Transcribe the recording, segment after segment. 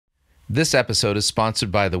This episode is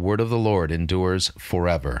sponsored by the Word of the Lord endures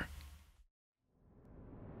forever.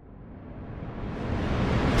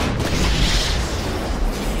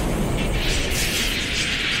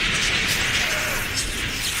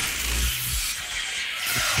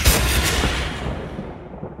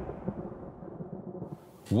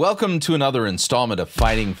 Welcome to another installment of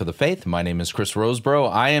Fighting for the Faith. My name is Chris Roseborough.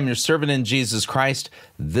 I am your servant in Jesus Christ.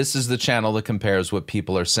 This is the channel that compares what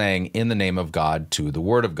people are saying in the name of God to the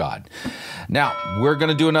Word of God. Now, we're going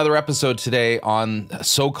to do another episode today on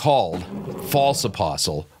so-called false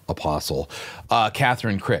apostle,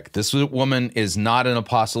 Kathryn Krick. This woman is not an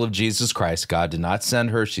apostle of Jesus Christ. God did not send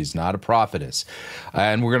her. She's not a prophetess.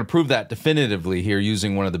 And we're going to prove that definitively here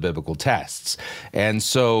using one of the biblical tests. And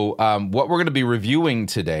so what we're going to be reviewing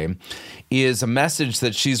today is a message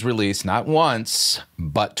that she's released not once,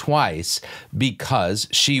 but twice, because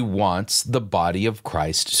she wants the body of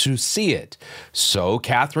Christ to see it. So,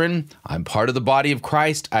 Kathryn, I'm part of the body of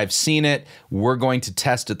Christ. I've seen it. We're going to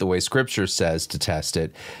test it the way Scripture says to test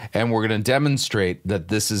it. And we're going to demonstrate that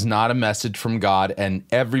this is not a message from God, and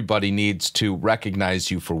everybody needs to recognize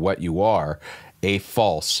you for what you are, a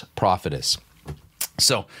false prophetess.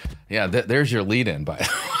 So, yeah, there's your lead-in, by the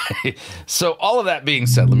way. So, all of that being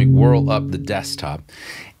said, let me whirl up the desktop.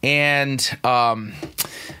 And,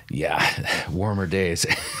 warmer days.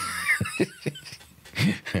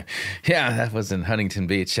 Yeah, that was in Huntington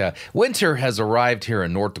Beach. Winter has arrived here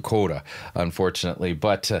in North Dakota, unfortunately,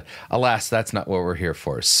 but alas, that's not what we're here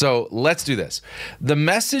for. So let's do this. The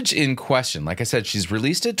message in question, like I said, she's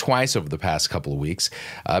released it twice over the past couple of weeks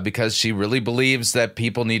because she really believes that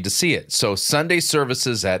people need to see it. So Sunday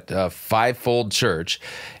services at Fivefold Church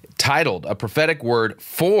titled A Prophetic Word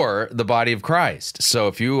for the Body of Christ. So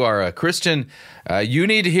if you are a Christian, you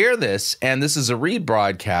need to hear this, and this is a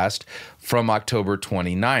rebroadcast from October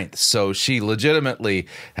 29th. So she legitimately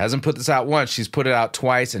hasn't put this out once, she's put it out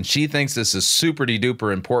twice, and she thinks this is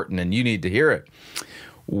super-de-duper important, and you need to hear it.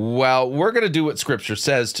 Well, we're going to do what Scripture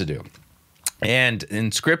says to do. And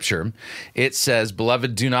in Scripture, it says,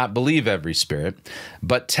 "Beloved, do not believe every spirit,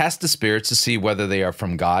 but test the spirits to see whether they are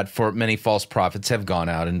from God, for many false prophets have gone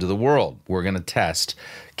out into the world." We're going to test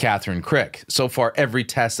Kathryn Krick. So far, every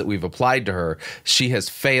test that we've applied to her, she has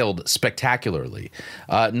failed spectacularly.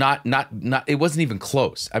 It wasn't even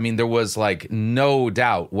close. I mean, there was like no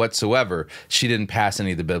doubt whatsoever she didn't pass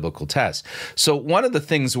any of the biblical tests. So one of the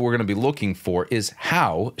things we're going to be looking for is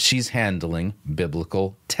how she's handling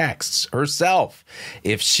biblical texts herself.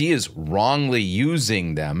 If she is wrongly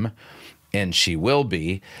using them, and she will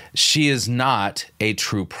be, she is not a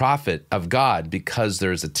true prophet of God, because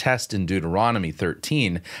there's a test in Deuteronomy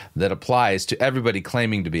 13 that applies to everybody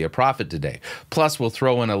claiming to be a prophet today. Plus, we'll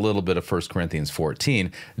throw in a little bit of 1 Corinthians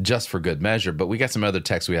 14 just for good measure, but we got some other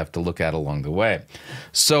texts we have to look at along the way.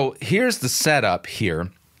 So here's the setup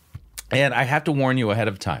here, and I have to warn you ahead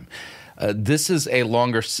of time. This is a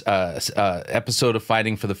longer episode of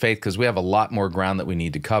Fighting for the Faith because we have a lot more ground that we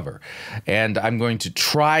need to cover. And I'm going to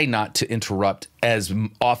try not to interrupt as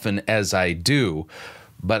often as I do,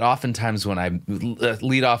 but oftentimes when I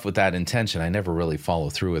lead off with that intention, I never really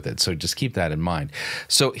follow through with it. So just keep that in mind.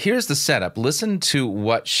 So here's the setup. Listen to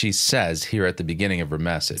what she says here at the beginning of her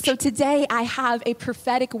message. So today I have a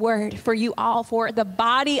prophetic word for you all, for the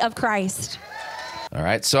body of Christ. All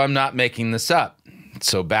right, so I'm not making this up.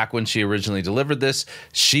 So back when she originally delivered this,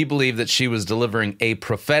 she believed that she was delivering a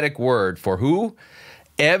prophetic word for who?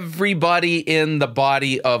 Everybody in the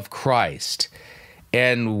body of Christ.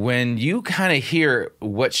 And when you kind of hear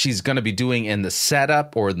what she's going to be doing in the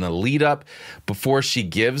setup or in the lead up before she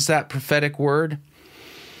gives that prophetic word,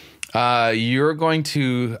 you're going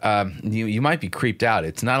to, you might be creeped out.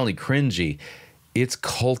 It's not only cringy, it's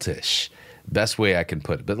cultish. Best way I can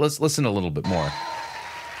put it. But let's listen a little bit more.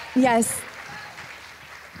 Yes.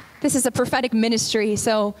 This is a prophetic ministry,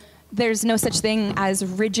 so there's no such thing as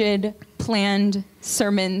rigid, planned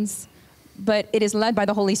sermons, but it is led by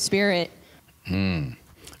the Holy Spirit.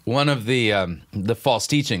 One of the false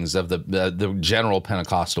teachings of the general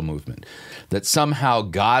Pentecostal movement, that somehow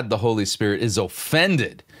God, the Holy Spirit, is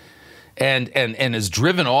offended and is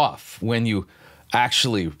driven off when you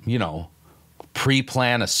actually,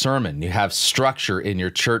 pre-plan a sermon. You have structure in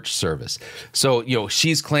your church service. So,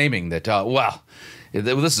 she's claiming that,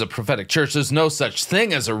 this is a prophetic church. There's no such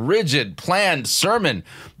thing as a rigid, planned sermon,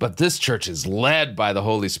 but this church is led by the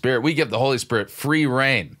Holy Spirit. We give the Holy Spirit free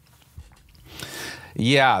rein.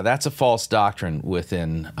 Yeah, that's a false doctrine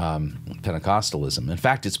within Pentecostalism. In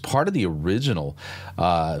fact, it's part of the original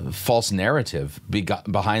false narrative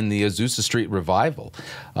behind the Azusa Street revival.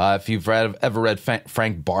 If you've ever read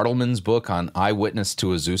Frank Bartleman's book on Eyewitness to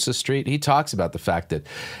Azusa Street, he talks about the fact that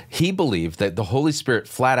he believed that the Holy Spirit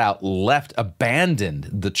flat out abandoned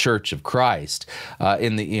the Church of Christ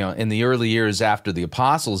in the early years after the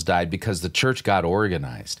apostles died, because the church got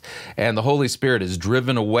organized, and the Holy Spirit is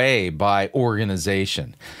driven away by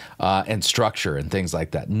organization and structure and things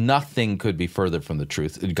like that. Nothing could be further from the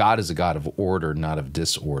truth. God is a God of order, not of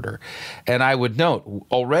disorder. And I would note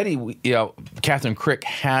already, Kathryn Krick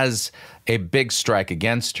has a big strike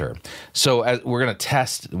against her. So we're going to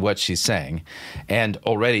test what she's saying, and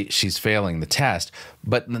already she's failing the test.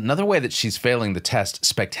 But another way that she's failing the test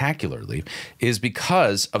spectacularly is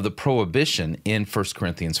because of the prohibition in 1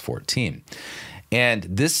 Corinthians 14. And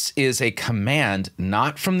this is a command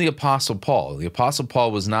not from the Apostle Paul. The Apostle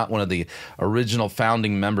Paul was not one of the original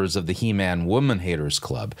founding members of the He-Man Woman Haters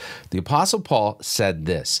Club. The Apostle Paul said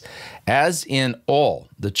this: as in all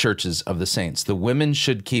the churches of the saints, the women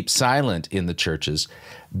should keep silent in the churches.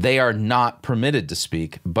 They are not permitted to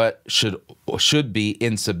speak, but should be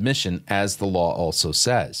in submission, as the law also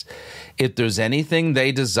says. If there's anything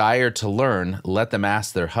they desire to learn, let them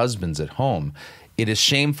ask their husbands at home. It is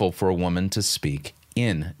shameful for a woman to speak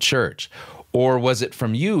in church. Or was it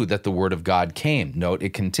from you that the word of God came? Note,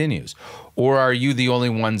 it continues. Or are you the only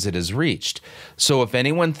ones it has reached? So if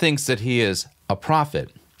anyone thinks that he is a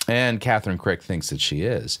prophet, and Kathryn Krick thinks that she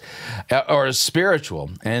is, or is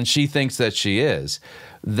spiritual, and she thinks that she is,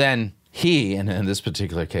 then he, and in this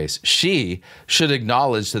particular case, she, should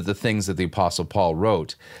acknowledge that the things that the Apostle Paul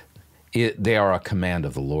wrote, they are a command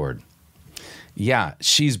of the Lord. Yeah,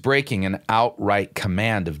 she's breaking an outright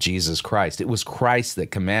command of Jesus Christ. It was Christ that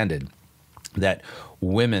commanded that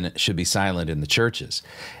women should be silent in the churches.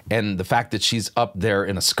 And the fact that she's up there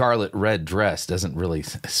in a scarlet red dress doesn't really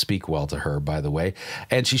speak well to her, by the way.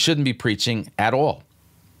 And she shouldn't be preaching at all,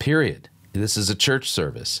 period. This is a church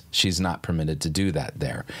service. She's not permitted to do that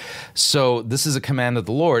there. So this is a command of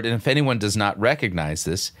the Lord. And if anyone does not recognize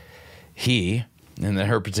this, he, in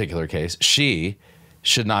her particular case, she,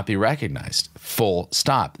 should not be recognized. Full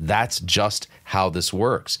stop. That's just how this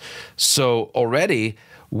works. So already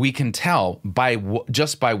we can tell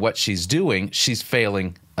just by what she's doing, she's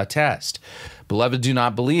failing a test. Beloved, do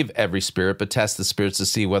not believe every spirit, but test the spirits to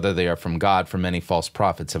see whether they are from God, for many false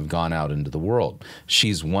prophets have gone out into the world.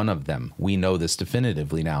 She's one of them. We know this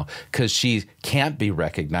definitively now, because she can't be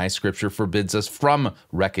recognized. Scripture forbids us from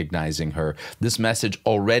recognizing her. This message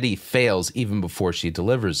already fails even before she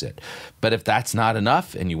delivers it. But if that's not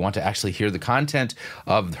enough, and you want to actually hear the content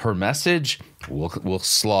of her message, we'll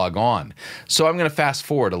slog on. So I'm going to fast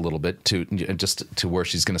forward a little bit to where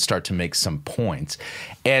she's going to start to make some points.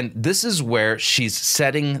 And this is where she's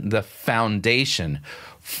setting the foundation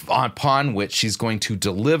upon which she's going to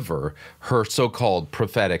deliver her so-called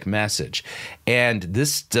prophetic message. And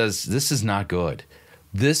this is not good.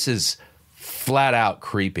 This is flat out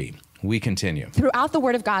creepy. We continue. Throughout the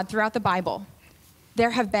Word of God, throughout the Bible,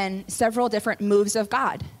 there have been several different moves of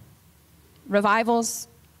God. Revivals,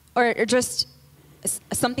 or just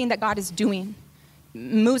something that God is doing.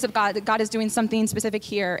 Moves of God, that God is doing something specific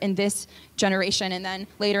here in this generation, and then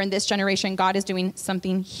later in this generation, God is doing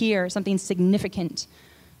something here, something significant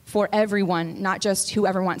for everyone, not just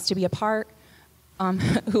whoever wants to be a part,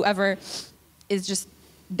 whoever is just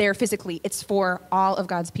there physically. It's for all of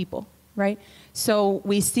God's people, right? So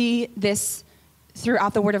we see this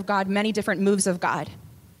throughout the Word of God, many different moves of God.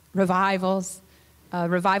 Revivals,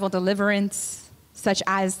 revival deliverance, such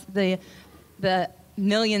as the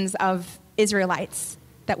millions of Israelites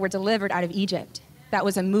that were delivered out of Egypt. That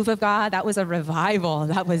was a move of God. That was a revival.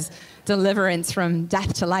 That was deliverance from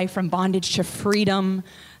death to life, from bondage to freedom.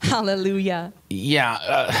 Hallelujah.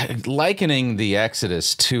 Yeah, likening the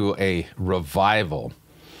Exodus to a revival,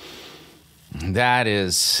 that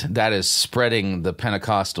is spreading the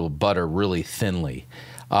Pentecostal butter really thinly.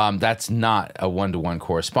 That's not a one-to-one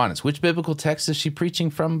correspondence. Which biblical text is she preaching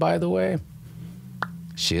from, by the way?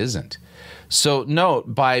 She isn't. So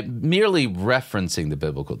note, by merely referencing the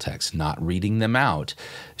biblical text, not reading them out,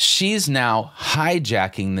 she's now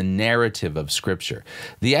hijacking the narrative of Scripture.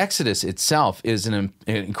 The Exodus itself is an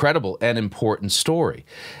incredible and important story.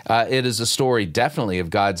 It is a story definitely of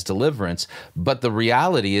God's deliverance, but the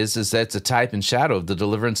reality is that it's a type and shadow of the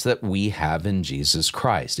deliverance that we have in Jesus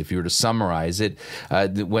Christ. If you were to summarize it,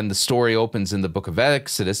 when the story opens in the book of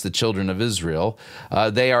Exodus, the children of Israel,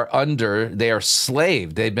 they are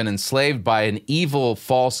slaved. They've been enslaved by an evil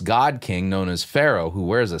false god king known as Pharaoh, who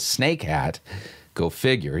wears a snake hat. Go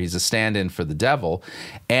figure. He's a stand-in for the devil.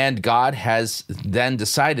 And God has then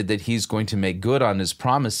decided that he's going to make good on his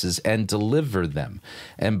promises and deliver them.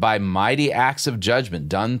 And by mighty acts of judgment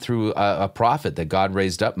done through a prophet that God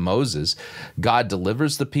raised up, Moses, God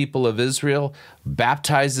delivers the people of Israel,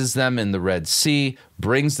 baptizes them in the Red Sea,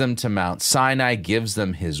 brings them to Mount Sinai, gives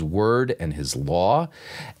them his word and his law.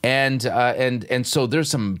 And so there's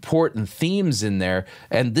some important themes in there.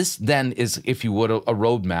 And this then is, if you would, a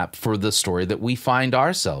roadmap for the story that we find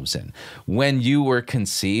ourselves in. When you were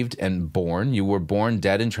conceived and born, you were born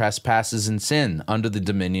dead in trespasses and sin, under the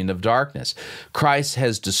dominion of darkness. Christ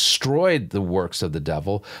has destroyed the works of the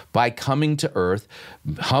devil by coming to earth,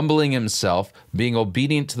 humbling himself, being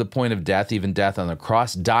obedient to the point of death, even death on the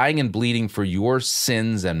cross, dying and bleeding for your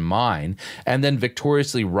sins and mine, and then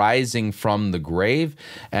victoriously rising from the grave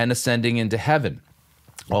and ascending into heaven.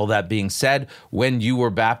 All that being said, when you were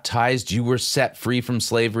baptized, you were set free from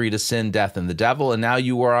slavery to sin, death, and the devil, and now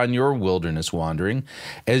you are on your wilderness wandering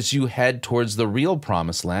as you head towards the real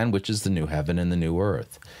promised land, which is the new heaven and the new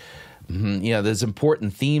earth. There's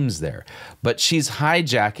important themes there. But she's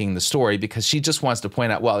hijacking the story because she just wants to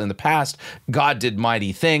point out, well, in the past, God did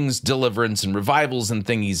mighty things, deliverance and revivals and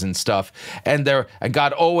thingies and stuff, and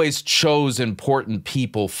God always chose important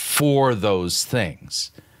people for those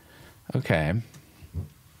things. Okay.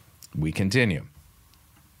 We continue.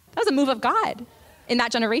 That was a move of God in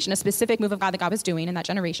that generation, a specific move of God that God was doing in that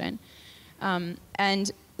generation.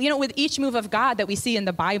 With each move of God that we see in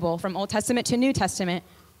the Bible, from Old Testament to New Testament,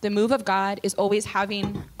 the move of God is always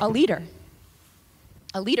having a leader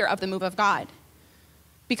of the move of God.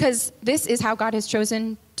 Because this is how God has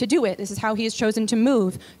chosen to do it. This is how he has chosen to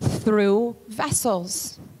move, through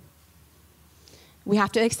vessels. We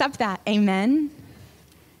have to accept that. Amen?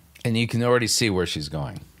 And you can already see where she's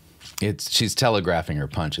going. She's telegraphing her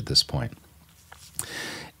punch at this point.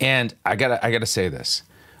 And I gotta say this.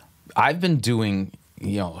 I've been doing,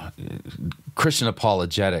 Christian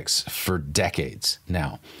apologetics for decades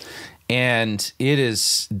now. And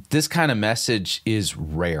this kind of message is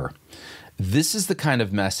rare. This is the kind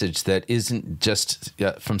of message that isn't just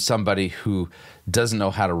from somebody who doesn't know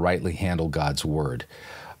how to rightly handle God's word.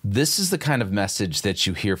 This is the kind of message that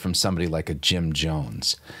you hear from somebody like a Jim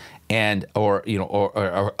Jones, or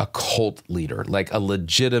a cult leader, like a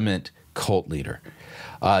legitimate cult leader.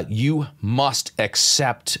 You must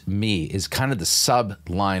accept me is kind of the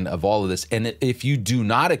subline of all of this. And if you do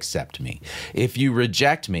not accept me, if you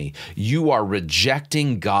reject me, you are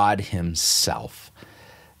rejecting God himself.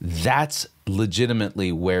 That's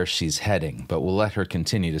legitimately where she's heading, but we'll let her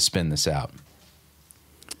continue to spin this out.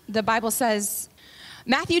 The Bible says,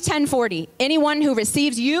 Matthew 10:40, anyone who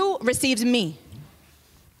receives you receives me.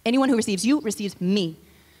 Anyone who receives you receives me.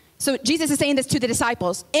 So Jesus is saying this to the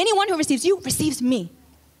disciples. Anyone who receives you receives me.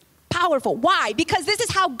 Powerful. Why? Because this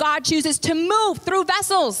is how God chooses to move, through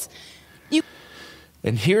vessels.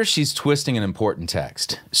 And here she's twisting an important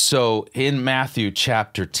text. So in Matthew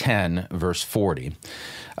chapter 10, verse 40,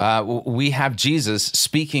 we have Jesus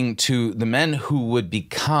speaking to the men who would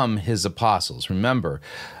become his apostles. Remember,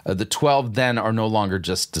 the 12 then are no longer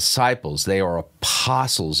just disciples. They are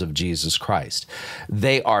apostles of Jesus Christ.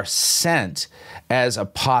 They are sent as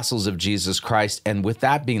apostles of Jesus Christ. And with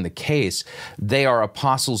that being the case, they are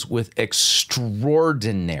apostles with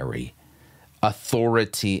extraordinary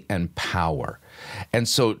authority and power. And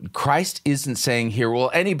so Christ isn't saying here, well,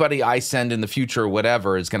 anybody I send in the future or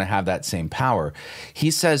whatever is going to have that same power.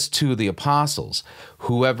 He says to the apostles,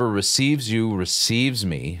 whoever receives you receives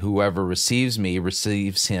me. Whoever receives me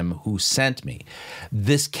receives him who sent me.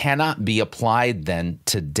 This cannot be applied then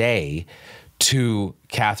today to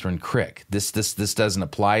Kathryn Krick. This doesn't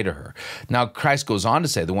apply to her. Now, Christ goes on to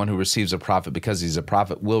say, the one who receives a prophet because he's a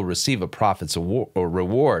prophet will receive a prophet's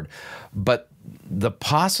reward. But the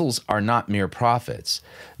apostles are not mere prophets.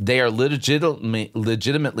 They are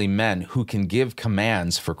legitimately men who can give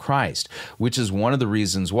commands for Christ, which is one of the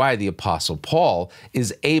reasons why the apostle Paul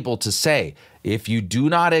is able to say, if you do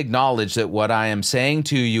not acknowledge that what I am saying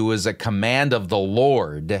to you is a command of the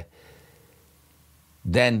Lord,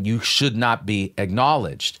 then you should not be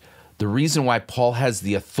acknowledged. The reason why Paul has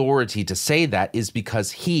the authority to say that is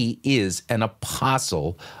because he is an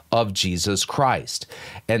apostle of Jesus Christ.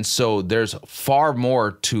 And so there's far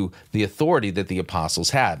more to the authority that the apostles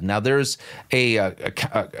have. Now, there's a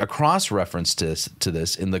cross-reference to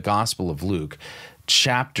this in the Gospel of Luke,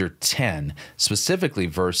 chapter 10, specifically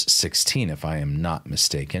verse 16, if I am not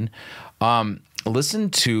mistaken. Listen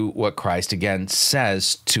to what Christ again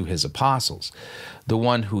says to his apostles. The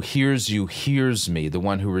one who hears you hears me. The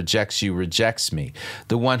one who rejects you rejects me.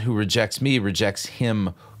 The one who rejects me rejects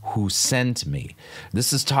him who sent me.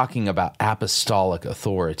 This is talking about apostolic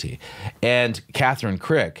authority. And Kathryn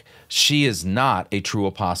Krick, she is not a true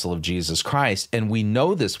apostle of Jesus Christ. And we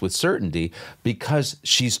know this with certainty because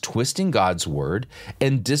she's twisting God's word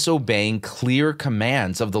and disobeying clear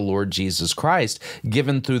commands of the Lord Jesus Christ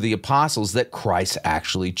given through the apostles that Christ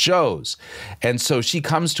actually chose. And so she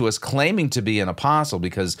comes to us claiming to be an apostle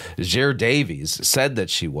because Jer Davies said that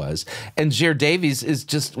she was. And Jer Davies is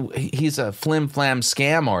he's a flim-flam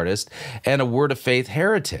scam artist and a word of faith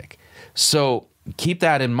heretic. So keep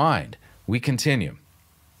that in mind. We continue.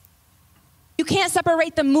 You can't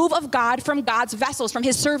separate the move of God from God's vessels, from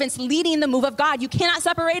his servants leading the move of God. You cannot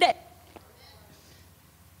separate it.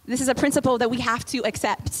 This is a principle that we have to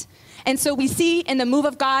accept. And so we see in the move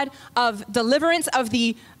of God of deliverance of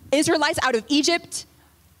the Israelites out of Egypt,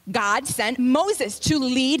 God sent Moses to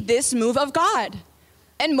lead this move of God.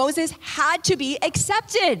 And Moses had to be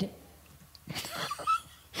accepted.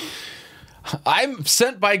 I'm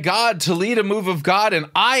sent by God to lead a move of God, and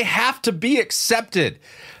I have to be accepted.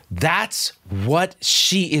 That's what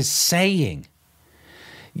she is saying.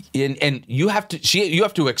 And you have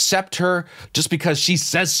to accept her just because she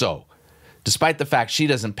says so, despite the fact she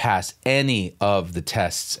doesn't pass any of the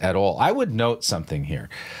tests at all. I would note something here.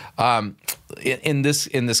 In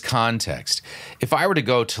this context, if I were to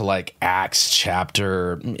go to like Acts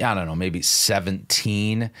chapter, I don't know, maybe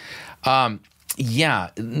 17,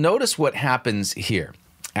 notice what happens here.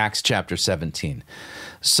 Acts chapter 17.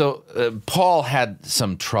 So Paul had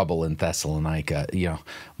some trouble in Thessalonica,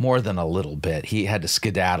 more than a little bit. He had to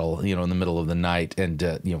skedaddle, in the middle of the night and,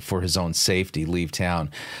 for his own safety, leave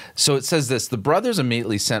town. So it says this: the brothers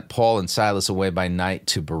immediately sent Paul and Silas away by night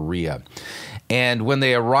to Berea. And when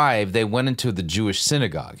they arrived, they went into the Jewish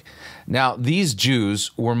synagogue. Now, these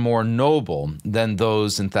Jews were more noble than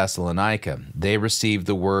those in Thessalonica. They received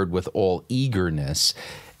the word with all eagerness,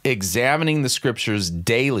 examining the scriptures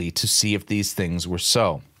daily to see if these things were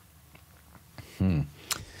so.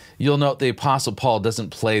 You'll note the Apostle Paul doesn't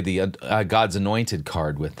play the God's anointed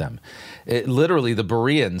card with them. Literally, the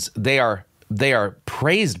Bereans, they are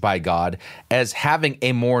praised by God as having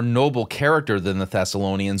a more noble character than the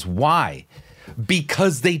Thessalonians. Why?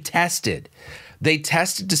 Because they tested. They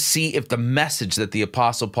tested to see if the message that the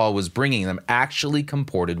Apostle Paul was bringing them actually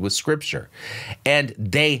comported with Scripture. And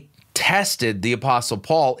they tested the Apostle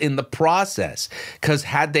Paul in the process, because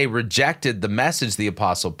had they rejected the message the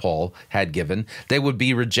Apostle Paul had given, they would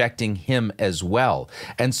be rejecting him as well.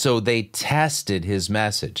 And so they tested his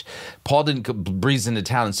message. Paul didn't breeze into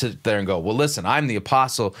town and sit there and go, well, listen, I'm the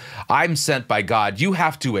apostle. I'm sent by God. You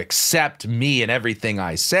have to accept me and everything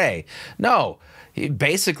I say. No,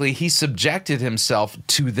 he subjected himself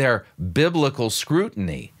to their biblical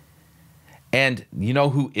scrutiny. And you know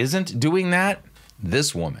who isn't doing that?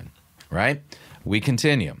 This woman. Right? We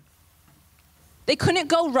continue. They couldn't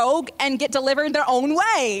go rogue and get delivered their own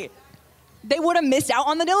way. They would have missed out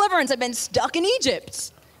on the deliverance and been stuck in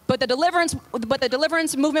Egypt. But the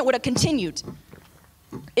deliverance movement would have continued.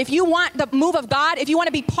 If you want the move of God, if you want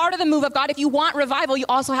to be part of the move of God, if you want revival, you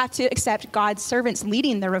also have to accept God's servants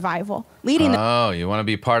leading the revival. You want to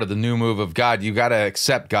be part of the new move of God, you got to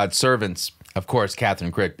accept God's servants. Of course,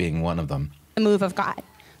 Kathryn Krick being one of them. The move of God.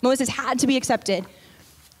 Moses had to be accepted.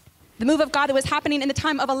 The move of God that was happening in the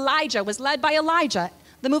time of Elijah was led by Elijah.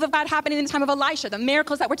 The move of God happening in the time of Elisha, the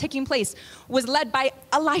miracles that were taking place, was led by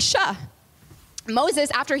Elisha. Moses,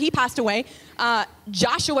 after he passed away,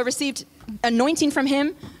 Joshua received anointing from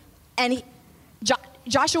him, and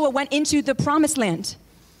Joshua went into the promised land.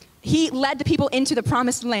 He led the people into the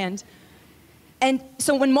promised land. And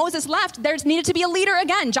so when Moses left, there needed to be a leader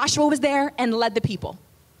again. Joshua was there and led the people.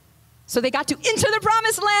 So they got to enter the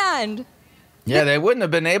promised land. Yeah, they wouldn't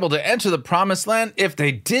have been able to enter the promised land if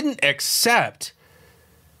they didn't accept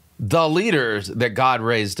the leaders that God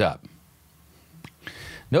raised up.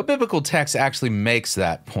 No biblical text actually makes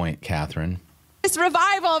that point, Kathryn. This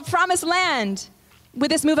revival of promised land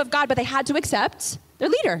with this move of God, but they had to accept their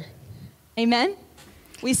leader. Amen?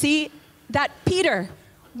 We see that Peter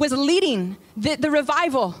was leading the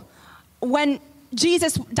revival when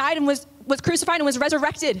Jesus died and was crucified and was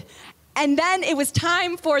resurrected. And then it was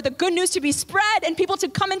time for the good news to be spread and people to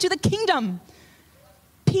come into the kingdom.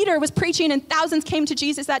 Peter was preaching and thousands came to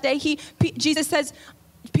Jesus that day. Jesus says,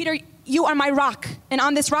 Peter, you are my rock, and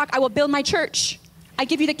on this rock I will build my church. I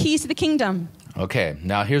give you the keys to the kingdom. Okay,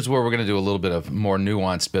 now here's where we're going to do a little bit of more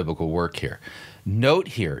nuanced biblical work here. Note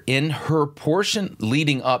here, in her portion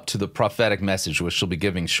leading up to the prophetic message, which she'll be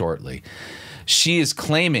giving shortly, she is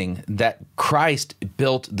claiming that Christ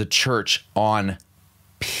built the church on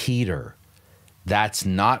Peter That's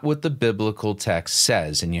not what the biblical text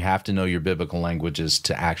says, and you have to know your biblical languages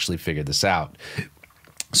to actually figure this out.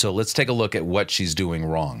 So let's take a look at what she's doing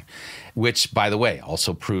wrong, which, by the way,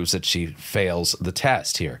 also proves that she fails the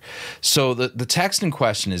test here. So the text in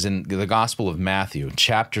question is in the Gospel of Matthew,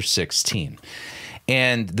 chapter 16.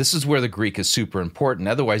 And this is where the Greek is super important.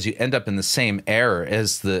 Otherwise, you end up in the same error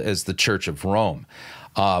as the Church of Rome,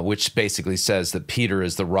 which basically says that Peter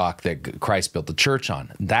is the rock that Christ built the church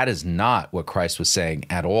on. That is not what Christ was saying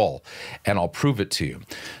at all, and I'll prove it to you.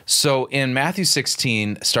 So in Matthew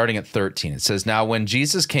 16, starting at 13, it says, "Now when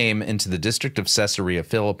Jesus came into the district of Caesarea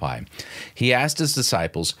Philippi, he asked his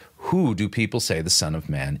disciples, 'Who do people say the Son of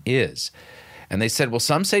Man is?' And they said, 'Well,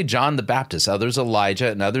 some say John the Baptist, others Elijah,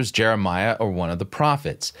 and others Jeremiah or one of the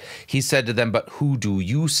prophets.' He said to them, 'But who do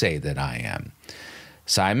you say that I am?'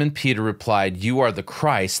 Simon Peter replied, 'You are the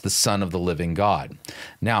Christ, the Son of the living God.'"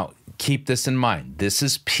 Now, keep this in mind. This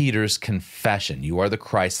is Peter's confession. You are the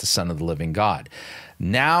Christ, the Son of the living God.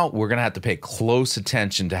 Now, we're going to have to pay close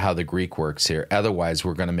attention to how the Greek works here. Otherwise,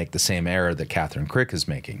 we're going to make the same error that Kathryn Krick is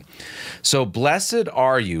making. So, "Blessed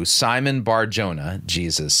are you, Simon Bar-Jonah,"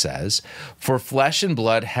 Jesus says, "for flesh and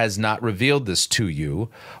blood has not revealed this to you,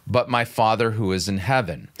 but my Father who is in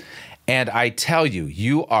heaven. And I tell you,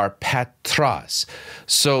 you are Petros."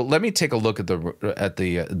 So let me take a look at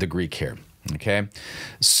the Greek here. Okay,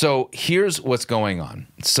 so here's what's going on.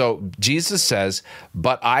 So Jesus says,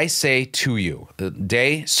 "But I say to you,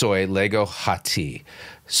 de soi lego hati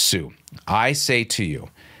su. I say to you,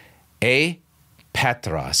 e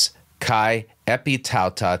Petros kai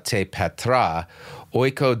epitauta te Petra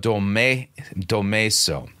oiko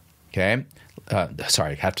domeso." Okay,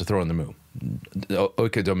 sorry, I have to throw in the mu.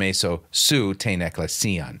 Oikodomeso su ten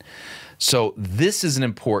ecclesian. So this is an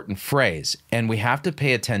important phrase, and we have to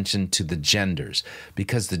pay attention to the genders,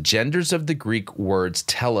 because the genders of the Greek words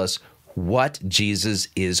tell us what Jesus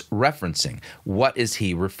is referencing. What is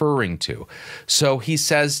he referring to? So he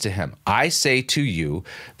says to him, "I say to you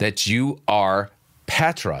that you are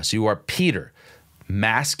Petros, you are Peter."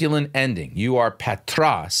 Masculine ending. "You are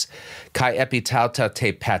Petros, kai epitauta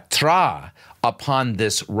te Petra, upon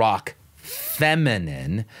this rock."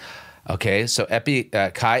 Feminine. Okay, so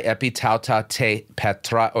kai epitauta te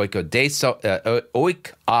Petra oiko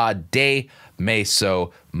de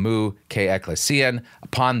meso mu ke ecclesian.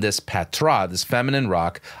 Upon this Petra, this feminine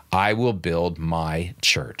rock, I will build my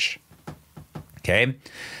church. Okay,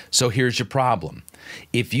 so here's your problem.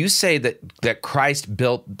 If you say that Christ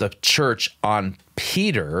built the church on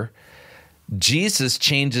Peter, Jesus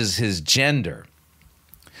changes his gender.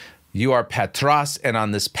 "You are Petros, and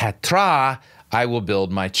on this Petra, I will build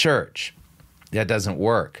my church." That doesn't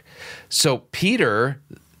work. So Peter,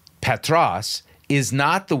 Petros, is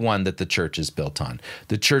not the one that the church is built on.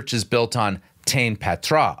 The church is built on Tein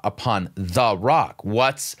Petra, upon the rock.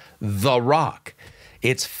 What's the rock?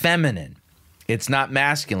 It's feminine. It's not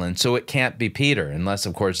masculine, so it can't be Peter, unless,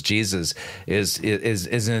 of course, Jesus is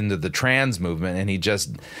into the trans movement and he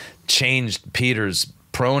just changed Peter's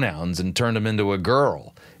pronouns and turned him into a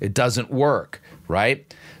girl. It doesn't work,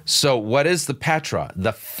 right? So what is the Petra?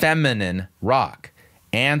 The feminine rock.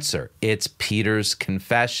 Answer, it's Peter's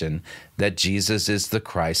confession that Jesus is the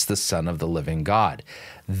Christ, the Son of the living God.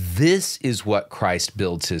 This is what Christ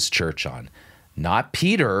builds his church on. Not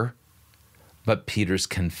Peter, but Peter's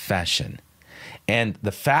confession. And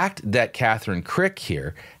the fact that Kathryn Krick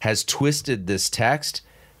here has twisted this text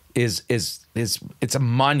is it's a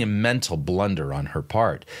monumental blunder on her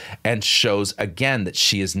part, and shows again that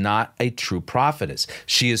she is not a true prophetess.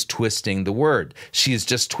 She is twisting the word. She has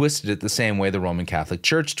just twisted it the same way the Roman Catholic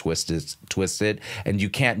Church twisted, and you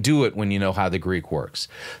can't do it when you know how the Greek works.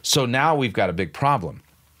 So now we've got a big problem.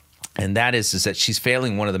 And that is that she's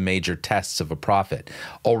failing one of the major tests of a prophet.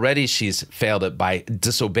 Already she's failed it by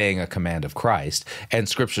disobeying a command of Christ, and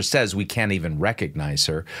Scripture says we can't even recognize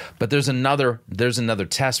her. But there's another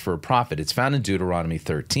test for a prophet. It's found in Deuteronomy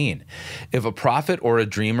 13. "If a prophet or a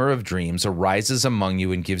dreamer of dreams arises among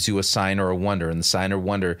you and gives you a sign or a wonder, and the sign or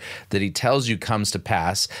wonder that he tells you comes to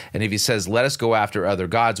pass, and if he says, 'Let us go after other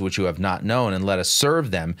gods which you have not known, and let us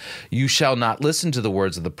serve them,' you shall not listen to the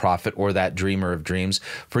words of the prophet or that dreamer of dreams,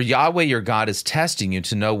 for Yahweh your God is testing you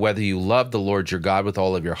to know whether you love the Lord your God with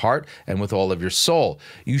all of your heart and with all of your soul.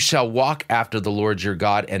 You shall walk after the Lord your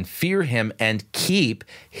God and fear him and keep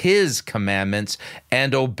his commandments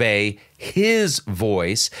and obey his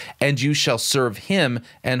voice, and you shall serve him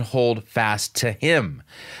and hold fast to him.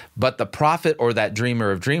 But the prophet or that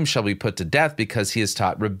dreamer of dreams shall be put to death because he has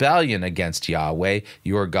taught rebellion against Yahweh,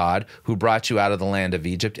 your God, who brought you out of the land of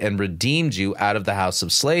Egypt and redeemed you out of the house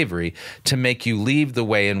of slavery to make you leave the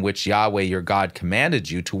way in which Yahweh, your God,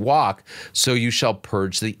 commanded you to walk, so you shall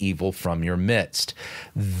purge the evil from your midst.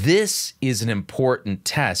 This is an important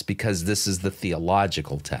test because this is the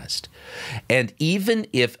theological test. And even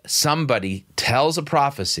if somebody tells a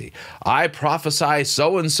prophecy, I prophesy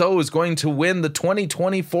so-and-so is going to win the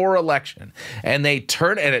 2024 election, and it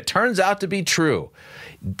turns out to be true,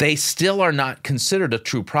 they still are not considered a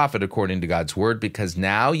true prophet according to God's word, because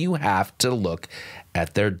now you have to look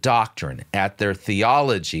at their doctrine, at their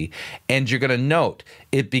theology, and you're going to note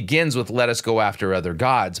it begins with let us go after other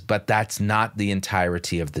gods, but that's not the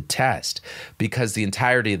entirety of the test, because the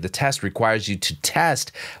entirety of the test requires you to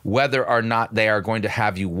test whether or not they are going to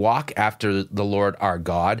have you walk after the Lord our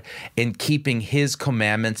God in keeping his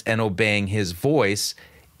commandments and obeying his voice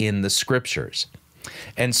in the scriptures.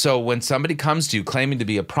 And so when somebody comes to you claiming to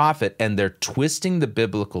be a prophet and they're twisting the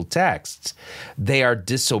biblical texts, they are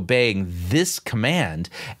disobeying this command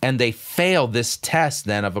and they fail this test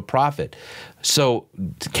then of a prophet. So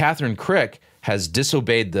Kathryn Krick has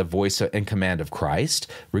disobeyed the voice and command of Christ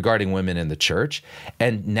regarding women in the church,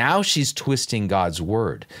 and now she's twisting God's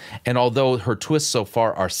word. And although her twists so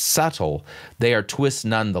far are subtle, they are twists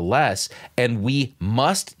nonetheless, and we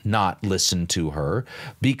must not listen to her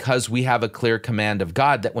because we have a clear command of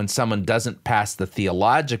God that when someone doesn't pass the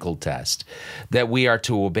theological test, that we are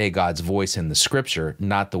to obey God's voice in the scripture,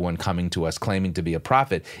 not the one coming to us claiming to be a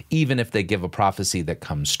prophet, even if they give a prophecy that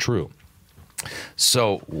comes true.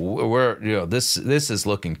 So this is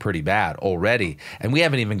looking pretty bad already, and we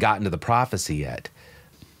haven't even gotten to the prophecy yet.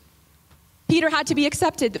 Peter had to be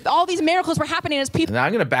accepted. All these miracles were happening as people. Now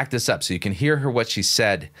I'm going to back this up so you can hear what she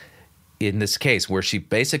said in this case, where she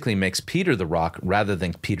basically makes Peter the rock rather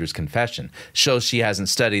than Peter's confession. Shows she hasn't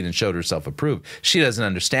studied and showed herself approved. She doesn't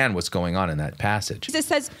understand what's going on in that passage. Jesus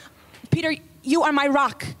says, Peter, you are my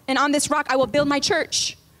rock, and on this rock I will build my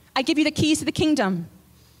church. I give you the keys to the kingdom.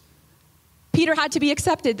 Peter had to be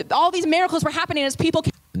accepted. All these miracles were happening as people.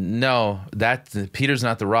 No, Peter's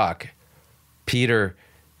not the rock. Peter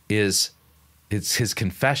it's his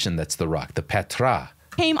confession that's the rock, the Petra.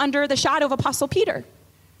 Came under the shadow of Apostle Peter.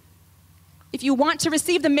 If you want to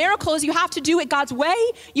receive the miracles, you have to do it God's way.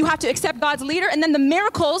 You have to accept God's leader, and then the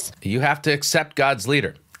miracles. You have to accept God's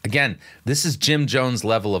leader. Again, this is Jim Jones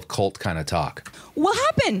level of cult kind of talk. Will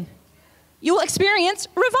happen. You will experience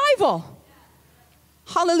revival.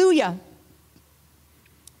 Hallelujah.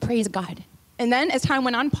 Praise God. And then as time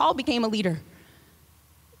went on, Paul became a leader.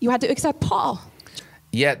 You had to accept Paul.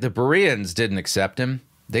 Yet the Bereans didn't accept him.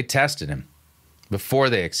 They tested him before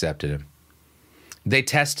they accepted him. They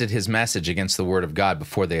tested his message against the word of God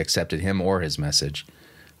before they accepted him or his message.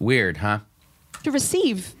 Weird, huh? To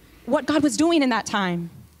receive what God was doing in that time.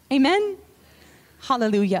 Amen?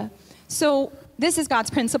 Hallelujah. So this is God's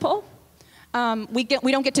principle. We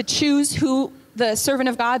don't get to choose who the servant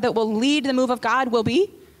of God that will lead the move of God will be.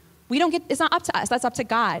 It's not up to us. That's up to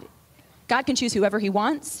God. God can choose whoever he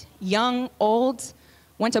wants, young, old,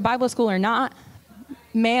 went to Bible school or not,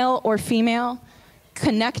 male or female,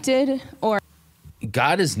 connected or.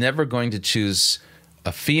 God is never going to choose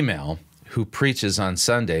a female who preaches on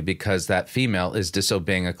Sunday because that female is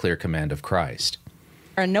disobeying a clear command of Christ.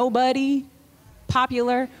 Or nobody,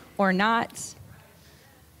 popular or not.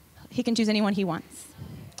 He can choose anyone he wants.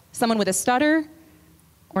 Someone with a stutter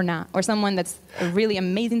or not, or someone that's a really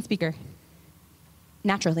amazing speaker.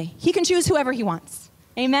 Naturally. He can choose whoever he wants.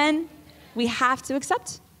 Amen? We have to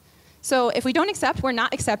accept. So if we don't accept, we're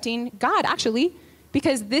not accepting God, actually,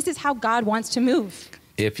 because this is how God wants to move.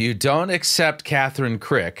 If you don't accept Kathryn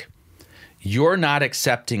Krick, you're not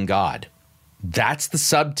accepting God. That's the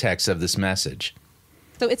subtext of this message.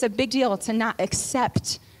 So it's a big deal to not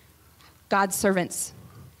accept God's servants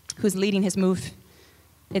who's leading his move.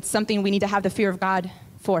 It's something we need to have the fear of God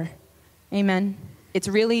for. Amen. It's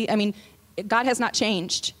really, God has not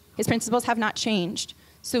changed. His principles have not changed.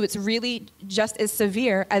 So it's really just as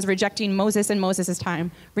severe as rejecting Moses in Moses'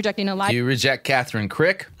 time, rejecting Elijah. You reject Kathryn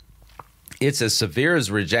Krick, it's as severe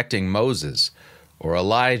as rejecting Moses or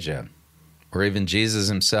Elijah or even Jesus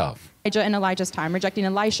himself. Elijah in Elijah's time, rejecting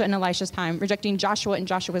Elisha in Elisha's time, rejecting Joshua in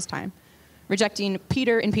Joshua's time, rejecting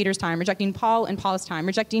Peter in Peter's time, rejecting Paul in Paul's time,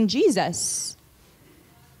 rejecting Jesus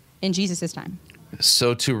in Jesus' time.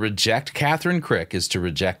 So to reject Kathryn Krick is to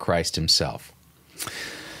reject Christ himself.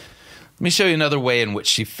 Let me show you another way in which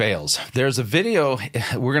she fails. There's a video,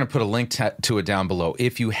 we're going to put a link to it down below.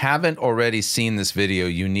 If you haven't already seen this video,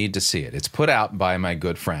 you need to see it. It's put out by my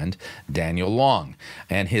good friend, Daniel Long,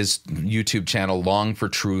 and his YouTube channel, Long for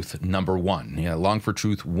Truth #1. Long for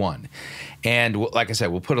Truth 1. And like I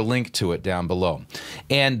said, we'll put a link to it down below.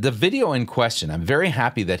 And the video in question, I'm very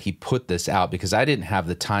happy that he put this out because I didn't have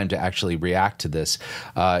the time to actually react to this.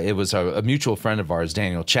 It was a mutual friend of ours,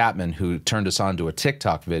 Daniel Chapman, who turned us on to a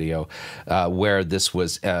TikTok video where this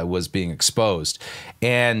was being exposed,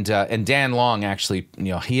 and Dan Long actually,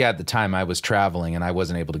 he had the time. I was traveling and I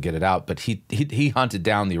wasn't able to get it out, but he hunted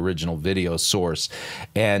down the original video source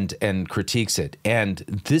and critiques it, and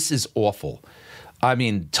this is awful. I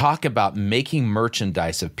mean, talk about making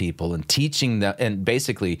merchandise of people and teaching them, and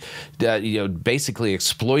basically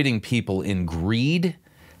exploiting people in greed.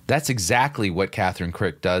 That's exactly what Kathryn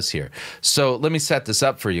Krick does here. So let me set this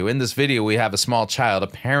up for you. In this video, we have a small child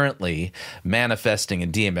apparently manifesting a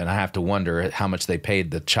demon. I have to wonder how much they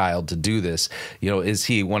paid the child to do this. Is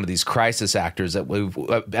he one of these crisis actors that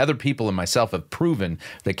other people and myself have proven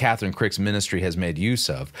that Kathryn Krick's ministry has made use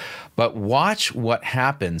of? But watch what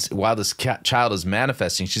happens while this child is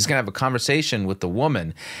manifesting. She's going to have a conversation with the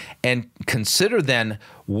woman, and consider then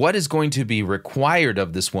what is going to be required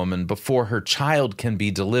of this woman before her child can be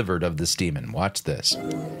delivered of this demon. Watch this.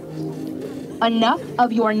 Enough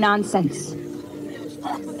of your nonsense.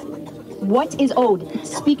 What is owed?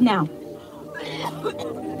 Speak now.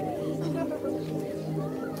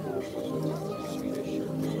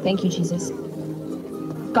 Thank you, Jesus.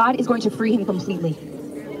 God is going to free him completely.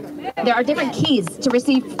 There are different keys to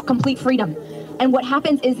receive complete freedom. And what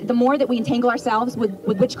happens is the more that we entangle ourselves with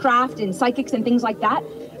witchcraft and psychics and things like that,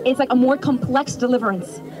 it's like a more complex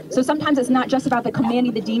deliverance. So sometimes it's not just about the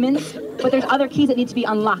commanding the demons, but there's other keys that need to be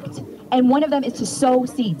unlocked. And one of them is to sow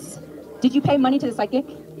seeds. Did you pay money to the psychic?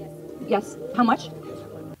 Yes. How much?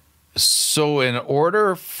 So in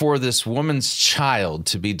order for this woman's child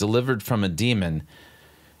to be delivered from a demon,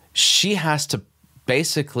 she has to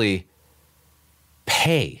basically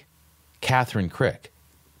pay Kathryn Krick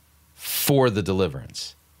for the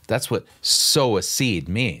deliverance. That's what sow a seed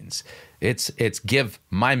means. It's give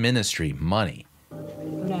my ministry money.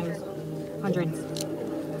 Who knows? Hundreds.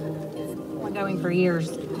 Ongoing for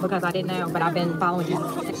years because I didn't know, but I've been following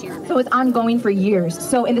Jesus for 6 years. So it's ongoing for years.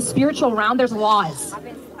 So in the spiritual realm, there's laws. I've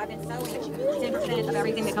been sowing 10% of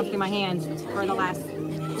everything that comes through my hands for the last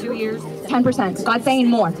 2 years. 10%. God's saying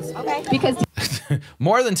more. Okay. Because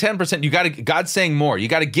more than 10%. God's saying more. You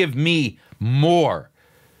got to give me more.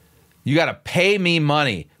 You got to pay me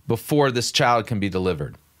money before this child can be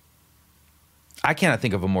delivered. I cannot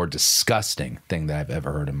think of a more disgusting thing that I've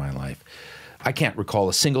ever heard in my life. I can't recall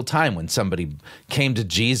a single time when somebody came to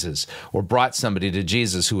Jesus or brought somebody to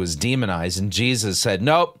Jesus who was demonized, and Jesus said,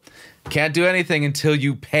 nope, can't do anything until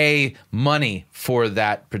you pay money for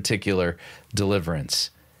that particular deliverance.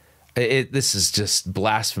 This is just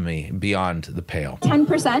blasphemy beyond the pale.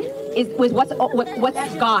 10% was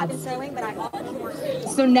what's God's.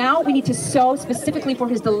 So now we need to sow specifically for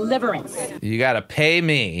his deliverance. You got to pay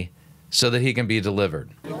me so that he can be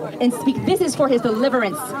delivered. And speak, this is for his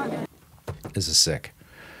deliverance. This is sick.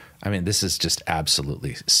 I mean, this is just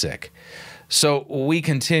absolutely sick. So we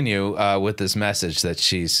continue with this message that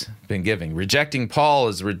she's been giving. Rejecting Paul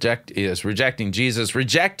is rejecting Jesus.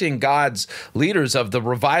 Rejecting God's leaders of the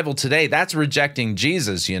revival today, that's rejecting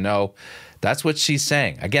Jesus, That's what she's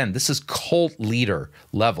saying. Again, this is cult leader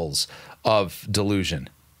levels of delusion.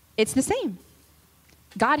 It's the same.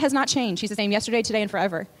 God has not changed. He's the same yesterday, today, and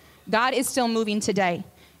forever. God is still moving today.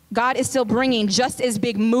 God is still bringing just as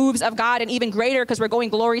big moves of God and even greater, because we're going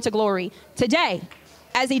glory to glory today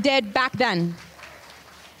as he did back then.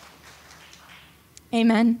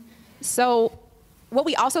 Amen. So what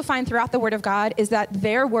we also find throughout the Word of God is that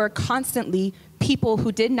there were constantly people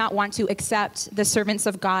who did not want to accept the servants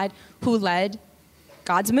of God who led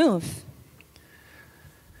God's move.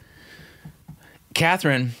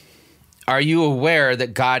 Kathryn, are you aware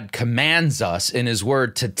that God commands us in his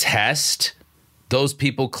word to test those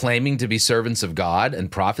people claiming to be servants of God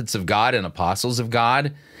and prophets of God and apostles of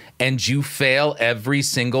God, and you fail every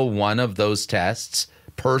single one of those tests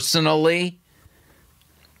personally?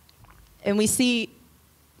 And we see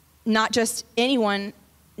not just anyone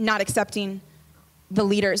not accepting the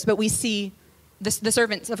leaders, but we see the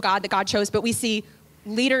servants of God that God chose, but we see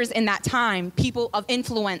leaders in that time, people of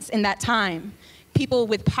influence in that time, people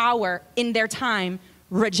with power in their time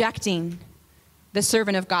rejecting the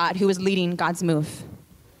servant of God who was leading God's move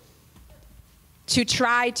to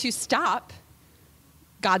try to stop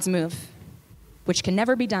God's move, which can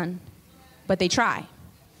never be done, but they try.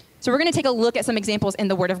 So we're going to take a look at some examples in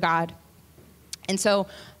the Word of God And so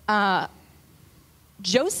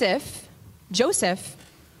Joseph,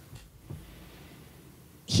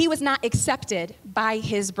 he was not accepted by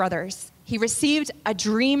his brothers. He received a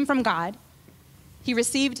dream from God. He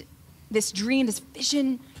received this dream, this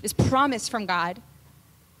vision, this promise from God.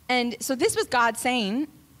 And so this was God saying,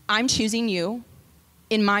 I'm choosing you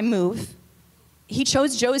in my move. He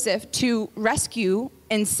chose Joseph to rescue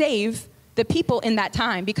and save the people in that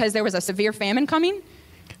time because there was a severe famine coming.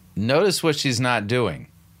 Notice what she's not doing.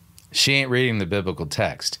 She ain't reading the biblical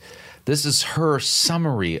text. This is her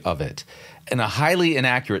summary of it, and a highly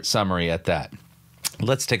inaccurate summary at that.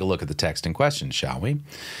 Let's take a look at the text in question, shall we?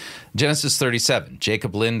 Genesis 37,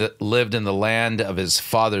 Jacob lived in the land of his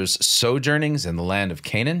father's sojournings in the land of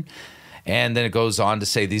Canaan. And then it goes on to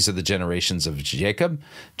say these are the generations of Jacob.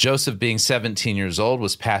 Joseph, being 17 years old,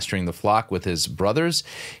 was pasturing the flock with his brothers.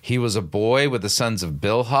 He was a boy with the sons of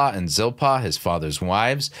Bilhah and Zilpah, his father's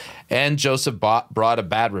wives. And Joseph brought a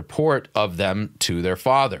bad report of them to their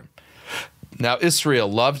father. Now,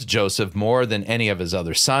 Israel loved Joseph more than any of his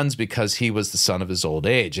other sons because he was the son of his old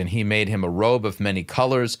age, and he made him a robe of many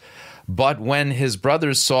colors. But when his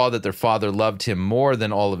brothers saw that their father loved him more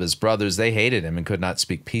than all of his brothers, they hated him and could not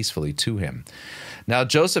speak peacefully to him. Now,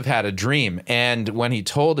 Joseph had a dream, and when he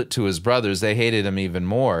told it to his brothers, they hated him even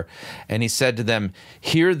more. And he said to them,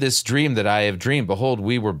 hear this dream that I have dreamed. Behold,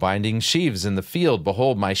 we were binding sheaves in the field.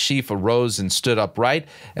 Behold, my sheaf arose and stood upright,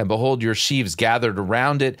 and behold, your sheaves gathered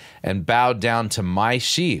around it and bowed down to my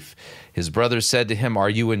sheaf. His brothers said to him, are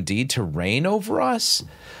you indeed to reign over us?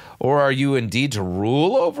 Or are you indeed to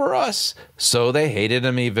rule over us? So they hated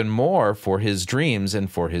him even more for his dreams and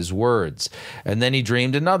for his words. And then he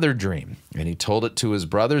dreamed another dream, and he told it to his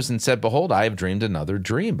brothers and said, behold, I have dreamed another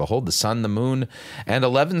dream. Behold, the sun, the moon, and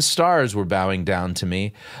 11 stars were bowing down to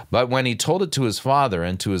me. But when he told it to his father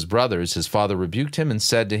and to his brothers, his father rebuked him and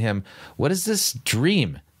said to him, what is this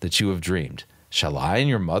dream that you have dreamed? Shall I and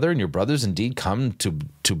your mother and your brothers indeed come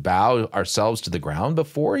to bow ourselves to the ground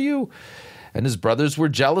before you? And his brothers were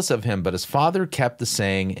jealous of him, but his father kept the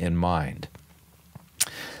saying in mind.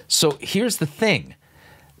 So here's the thing.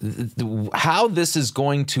 How this is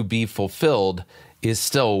going to be fulfilled is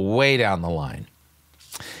still way down the line.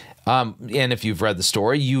 And if you've read the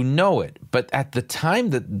story, you know it. But at the time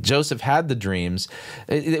that Joseph had the dreams,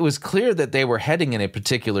 it was clear that they were heading in a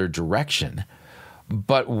particular direction.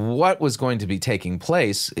 But what was going to be taking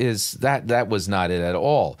place is that was not it at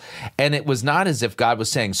all. And it was not as if God was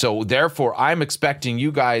saying, so therefore I'm expecting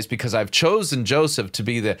you guys, because I've chosen Joseph to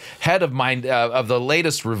be the head of the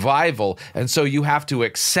latest revival, and so you have to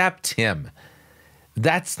accept him.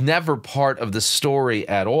 That's never part of the story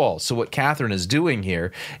at all. So what Kathryn is doing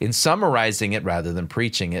here, in summarizing it rather than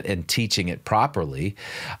preaching it and teaching it properly,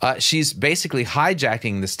 she's basically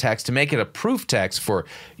hijacking this text to make it a proof text for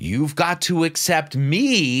you've got to accept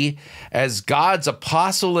me as God's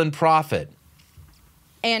apostle and prophet.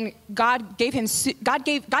 And God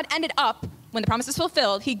ended up, when the promise is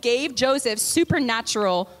fulfilled, he gave Joseph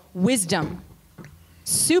supernatural wisdom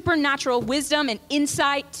and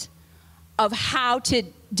insight of how to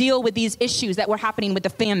deal with these issues that were happening with the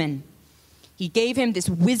famine. He gave him this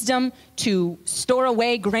wisdom to store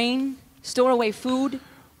away grain, store away food,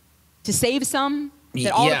 to save some,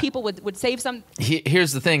 that all the people would save some.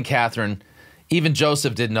 Here's the thing, Kathryn. Even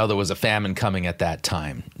Joseph didn't know there was a famine coming at that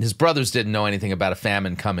time. His brothers didn't know anything about a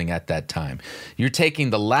famine coming at that time. You're taking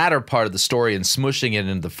the latter part of the story and smushing it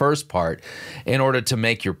into the first part in order to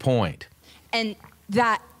make your point. And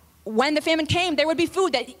that when the famine came, there would be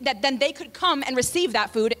food that then they could come and receive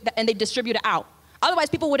that food and they distribute it out. Otherwise,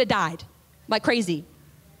 people would have died like crazy.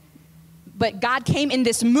 But God came in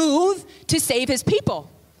this move to save his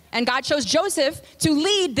people. And God chose Joseph to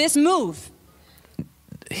lead this move.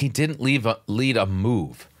 He didn't lead a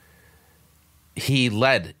move. He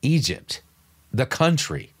led Egypt, the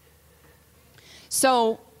country.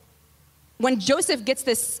 So when Joseph gets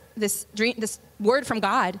this dream, this word from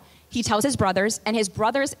God, he tells his brothers, and his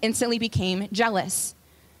brothers instantly became jealous.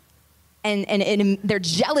 And their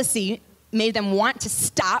jealousy made them want to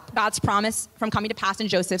stop God's promise from coming to pass in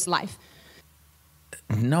Joseph's life.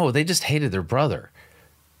 No, they just hated their brother.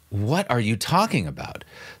 What are you talking about?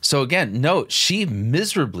 So again, note, she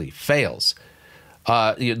miserably fails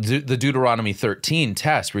the Deuteronomy 13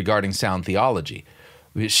 test regarding sound theology.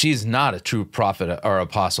 She's not a true prophet or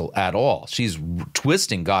apostle at all. She's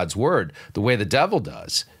twisting God's word the way the devil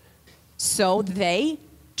does. So they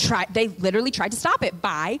literally tried to stop it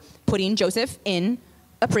by putting Joseph in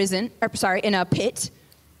a pit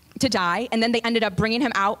to die, and then they ended up bringing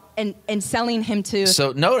him out and selling him to...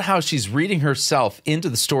 So note how she's reading herself into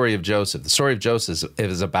the story of Joseph. The story of Joseph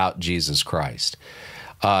is about Jesus Christ.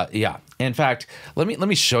 In fact, let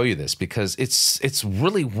me show you this, because it's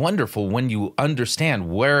really wonderful when you understand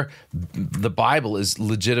where the Bible is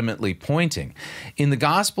legitimately pointing. In the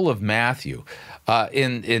Gospel of Matthew,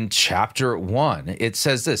 in chapter 1, it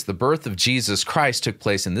says this: the birth of Jesus Christ took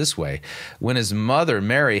place in this way. When his mother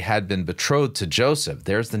Mary had been betrothed to Joseph,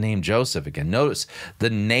 there's the name Joseph again. Notice the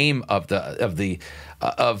name of the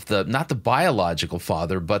not the biological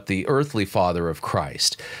father, but the earthly father of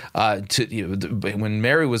Christ. When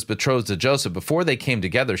Mary was betrothed to Joseph, before they came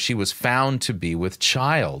together, she was found to be with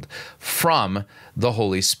child from the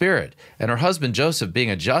Holy Spirit. And her husband Joseph, being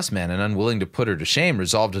a just man and unwilling to put her to shame,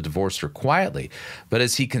 resolved to divorce her quietly. But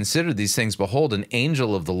as he considered these things, behold, an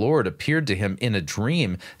angel of the Lord appeared to him in a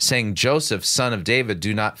dream, saying, Joseph, son of David,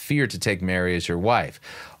 do not fear to take Mary as your wife.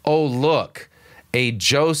 Oh, look, a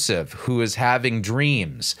Joseph who is having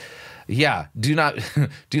dreams. Yeah, do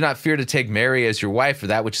not fear to take Mary as your wife, for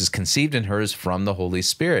that which is conceived in her is from the Holy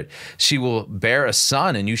Spirit. She will bear a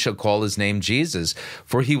son, and you shall call his name Jesus,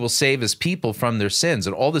 for he will save his people from their sins.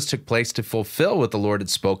 And all this took place to fulfill what the Lord had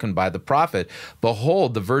spoken by the prophet.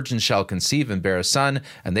 Behold, the virgin shall conceive and bear a son,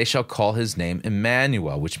 and they shall call his name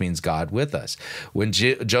Emmanuel, which means God with us. When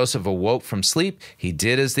Joseph awoke from sleep, he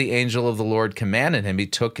did as the angel of the Lord commanded him. He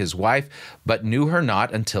took his wife, but knew her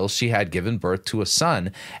not until she had given birth to a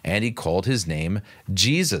son, and he called his name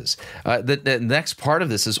Jesus. The next part of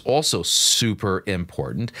this is also super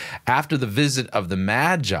important. After the visit of the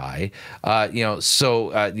Magi,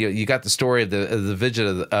 you got the story of the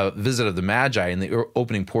visit of the Magi in the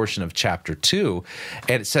opening portion of chapter 2,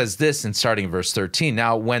 and it says this, in starting in verse 13.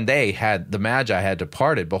 Now, when the Magi had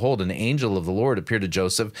departed, behold, an angel of the Lord appeared to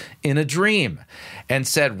Joseph in a dream, and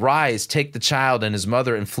said, Rise, take the child and his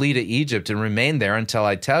mother, and flee to Egypt, and remain there until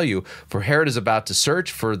I tell you, for Herod is about to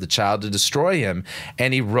search for the child to destroy him.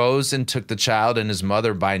 And he rose and took the child and his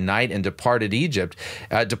mother by night and departed to Egypt,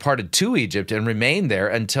 and remained there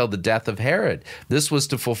until the death of Herod. This was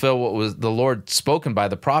to fulfill what was the Lord spoken by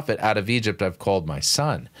the prophet, out of Egypt I've called my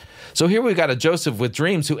son. So here we've got a Joseph with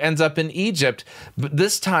dreams who ends up in Egypt, but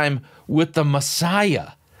this time with the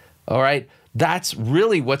Messiah. All right? That's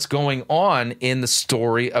really what's going on in the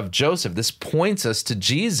story of Joseph. This points us to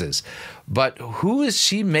Jesus. But who is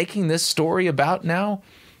she making this story about now?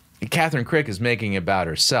 Kathryn Krick is making it about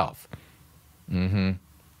herself.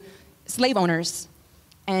 Slave owners.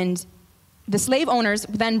 And the slave owners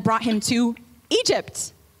then brought him to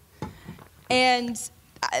Egypt. And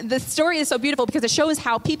the story is so beautiful because it shows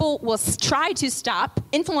how people will try to stop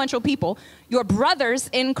influential people, your brothers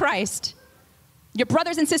in Christ, your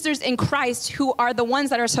brothers and sisters in Christ, who are the ones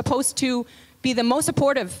that are supposed to be the most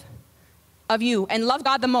supportive of you and love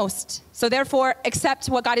God the most. So therefore, accept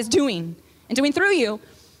what God is doing and doing through you.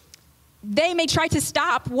 They may try to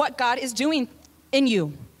stop what God is doing in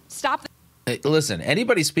you. Stop. Listen,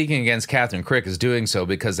 anybody speaking against Kathryn Krick is doing so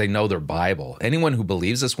because they know their Bible. Anyone who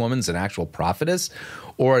believes this woman's an actual prophetess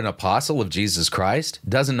or an apostle of Jesus Christ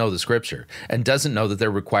doesn't know the scripture and doesn't know that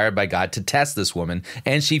they're required by God to test this woman,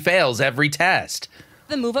 and she fails every test.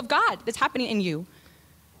 The move of God that's happening in you,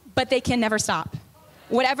 but they can never stop.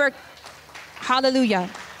 Whatever, hallelujah,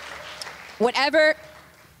 whatever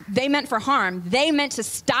they meant for harm, they meant to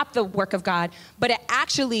stop the work of God, but it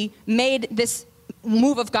actually made this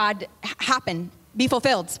move of God happen, be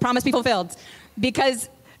fulfilled, promise be fulfilled. Because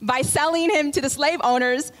by selling him to the slave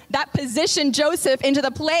owners, that positioned Joseph into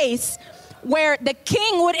the place where the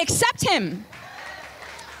king would accept him.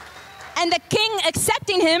 And the king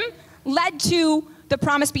accepting him led to the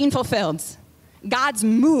promise being fulfilled. God's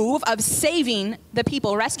move of saving the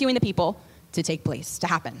people, rescuing the people, to take place, to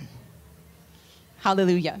happen.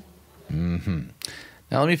 Hallelujah.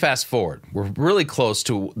 Now, let me fast forward. We're really close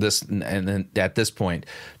to this, and at this point,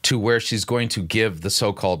 to where she's going to give the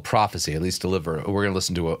so-called prophecy, at least deliver. We're going to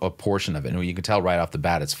listen to a portion of it, and you can tell right off the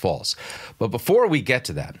bat it's false. But before we get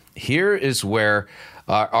to that, here is where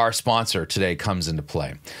our sponsor today comes into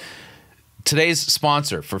play. Today's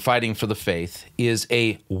sponsor for Fighting for the Faith is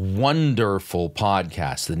a wonderful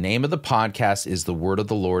podcast. The name of the podcast is The Word of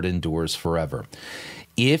the Lord Endures Forever.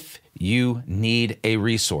 If you need a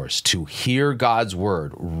resource to hear God's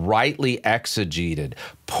word rightly exegeted,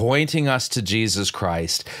 pointing us to Jesus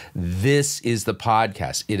Christ, this is the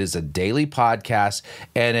podcast. It is a daily podcast,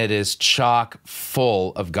 and it is chock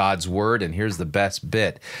full of God's word. And here's the best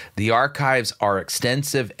bit. The archives are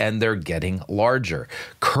extensive, and they're getting larger.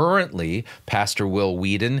 Currently, Pastor Will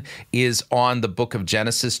Whedon is on the book of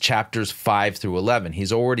Genesis, chapters 5 through 11.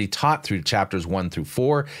 He's already taught through chapters 1 through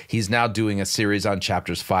 4. He's now doing a series on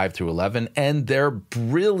chapters 5 through through 11, and they're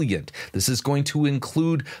brilliant. This is going to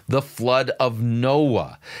include the flood of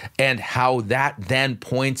Noah and how that then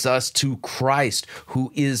points us to Christ,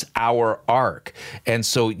 who is our ark. And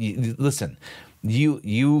so, listen,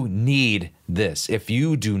 you need this. If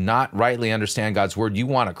you do not rightly understand God's word, you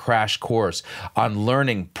want a crash course on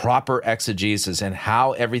learning proper exegesis and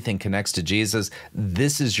how everything connects to Jesus,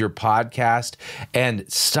 this is your podcast.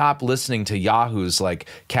 And stop listening to yahoos like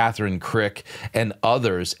Kathryn, Krick, and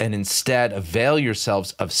others, and instead avail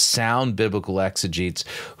yourselves of sound biblical exegetes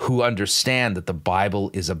who understand that the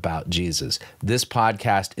Bible is about Jesus. This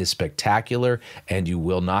podcast is spectacular, and you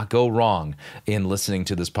will not go wrong in listening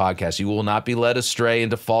to this podcast. You will not be led astray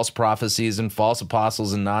into false prophecies and false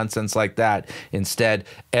apostles and nonsense like that. Instead,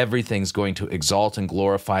 everything's going to exalt and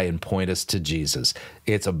glorify and point us to Jesus.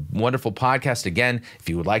 It's a wonderful podcast. Again, if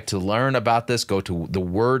you would like to learn about this, go to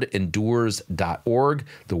thewordendures.org,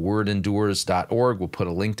 thewordendures.org. We'll put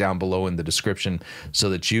a link down below in the description so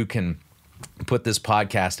that you can put this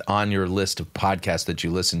podcast on your list of podcasts that you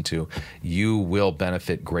listen to. You will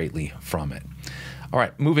benefit greatly from it. All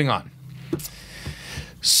right, moving on.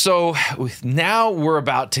 So now we're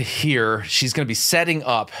about to hear, she's going to be setting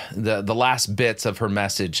up the last bits of her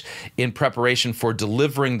message in preparation for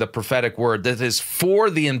delivering the prophetic word that is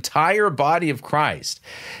for the entire body of Christ.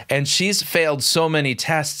 And she's failed so many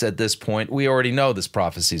tests at this point, we already know this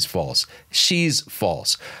prophecy is false. She's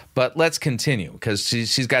false. But let's continue, because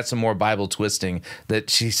she's got some more Bible twisting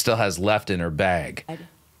that she still has left in her bag.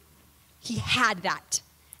 He had that,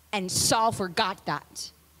 and Saul forgot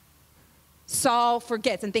that. Saul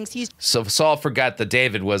forgets and thinks he's... So Saul forgot that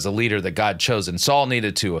David was a leader that God chose, and Saul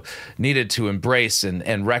needed to embrace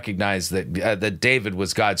and recognize that David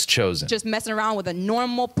was God's chosen. Just messing around with a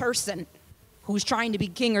normal person who's trying to be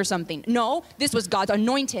king or something. No, this was God's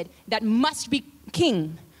anointed that must be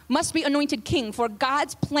king, must be anointed king for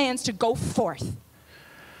God's plans to go forth.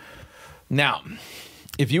 Now,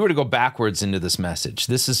 if you were to go backwards into this message,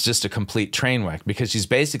 this is just a complete train wreck, because she's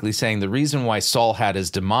basically saying the reason why Saul had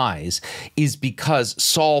his demise is because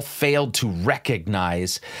Saul failed to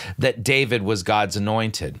recognize that David was God's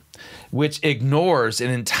anointed, which ignores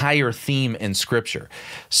an entire theme in Scripture.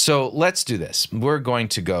 So let's do this. We're going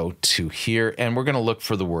to go to here, and we're going to look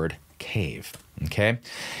for the word cave, okay?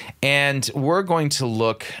 And we're going to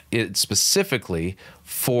look specifically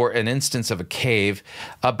for an instance of a cave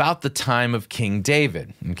about the time of King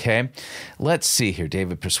David, okay? Let's see here.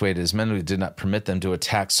 David persuaded his men who did not permit them to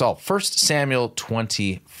attack Saul. 1 Samuel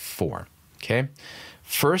 24, okay?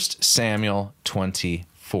 1 Samuel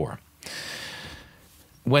 24.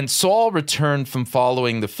 When Saul returned from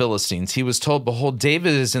following the Philistines, he was told, behold,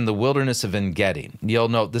 David is in the wilderness of En-Gedi. You'll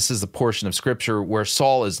note this is the portion of Scripture where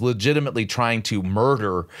Saul is legitimately trying to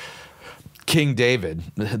murder King David,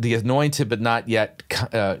 the anointed but not yet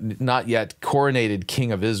coronated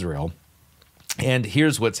king of Israel. And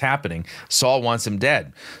here's what's happening. Saul wants him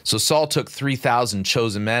dead. So Saul took 3,000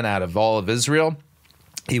 chosen men out of all of Israel.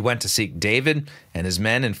 He went to seek David and his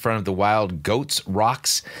men in front of the wild goats'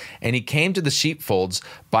 rocks, and he came to the sheepfolds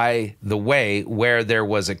by the way where there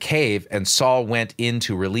was a cave, and Saul went in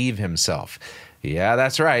to relieve himself. Yeah,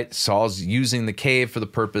 that's right. Saul's using the cave for the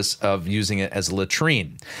purpose of using it as a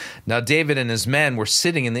latrine. Now, David and his men were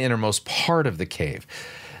sitting in the innermost part of the cave.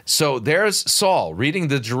 So there's Saul reading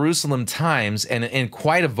the Jerusalem Times and in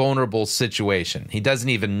quite a vulnerable situation. He doesn't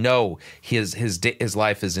even know his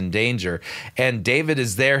life is in danger. And David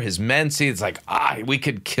is there. His men see it's like, we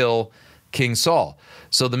could kill King Saul.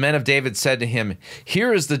 So the men of David said to him,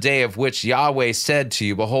 here is the day of which Yahweh said to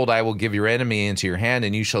you, behold, I will give your enemy into your hand,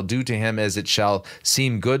 and you shall do to him as it shall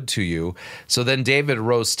seem good to you. So then David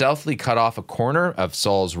arose stealthily, cut off a corner of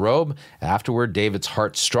Saul's robe. Afterward, David's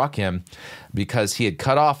heart struck him because he had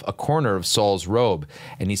cut off a corner of Saul's robe.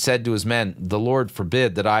 And he said to his men, the Lord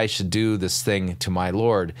forbid that I should do this thing to my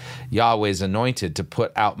Lord, Yahweh's anointed, to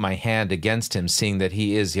put out my hand against him, seeing that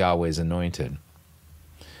he is Yahweh's anointed.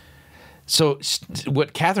 So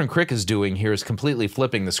what Kathryn Krick is doing here is completely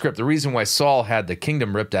flipping the script. The reason why Saul had the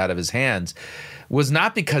kingdom ripped out of his hands was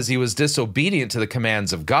not because he was disobedient to the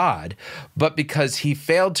commands of God, but because he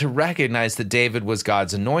failed to recognize that David was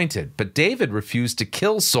God's anointed. But David refused to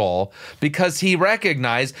kill Saul because he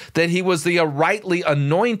recognized that he was the rightly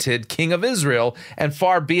anointed king of Israel, and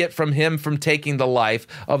far be it from him from taking the life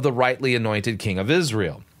of the rightly anointed king of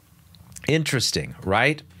Israel. Interesting,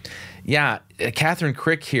 right? Yeah, Kathryn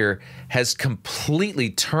Krick here has completely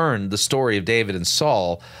turned the story of David and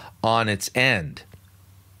Saul on its end.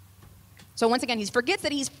 So once again, he forgets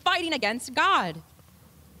that he's fighting against God.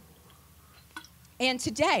 And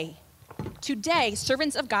today,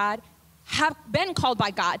 servants of God have been called by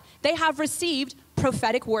God. They have received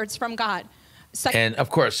prophetic words from God. And of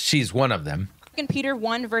course, she's one of them. 2 Peter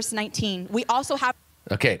 1, verse 19. We also have...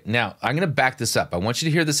 Okay, now I'm going to back this up. I want you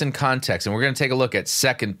to hear this in context, and we're going to take a look at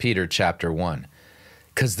 2 Peter chapter 1,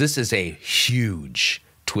 because this is a huge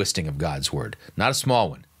twisting of God's word. Not a small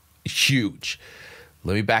one, huge.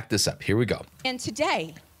 Let me back this up. Here we go. And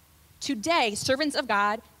today, servants of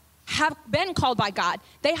God have been called by God.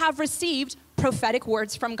 They have received prophetic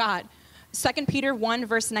words from God. 2 Peter 1,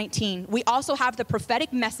 verse 19. We also have the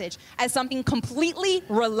prophetic message as something completely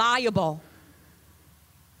reliable.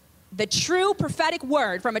 The true prophetic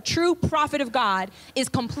word from a true prophet of God is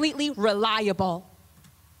completely reliable.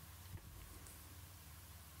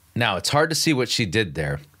 Now, it's hard to see what she did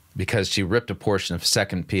there because she ripped a portion of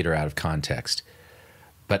 2 Peter out of context.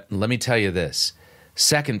 But let me tell you this.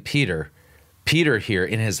 2 Peter here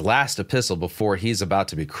in his last epistle before he's about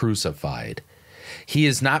to be crucified, he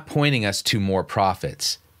is not pointing us to more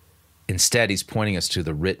prophets. Instead, he's pointing us to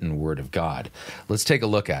the written word of God. Let's take a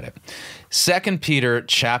look at it. 2 Peter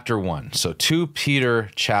chapter 1. So 2 Peter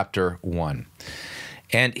chapter 1.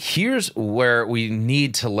 And here's where we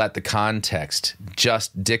need to let the context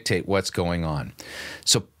just dictate what's going on.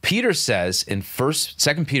 So Peter says in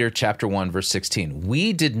 2 Peter chapter 1, verse 16,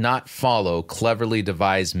 we did not follow cleverly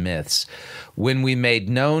devised myths when we made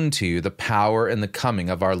known to you the power and the coming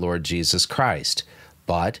of our Lord Jesus Christ,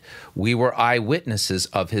 but we were eyewitnesses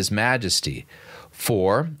of his majesty.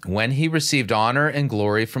 For when he received honor and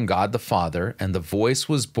glory from God the Father, and the voice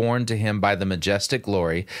was borne to him by the majestic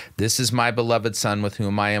glory, "This is my beloved Son with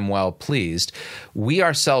whom I am well pleased," we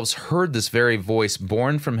ourselves heard this very voice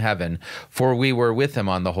borne from heaven, for we were with him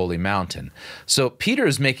on the holy mountain. So Peter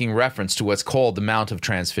is making reference to what's called the Mount of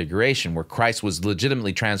Transfiguration, where Christ was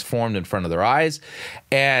legitimately transformed in front of their eyes,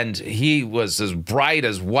 and he was as bright,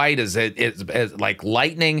 as white as like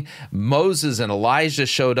lightning. Moses and Elijah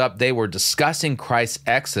showed up. They were discussing Christ's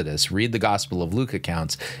exodus. Read the Gospel of Luke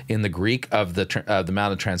accounts in the Greek of the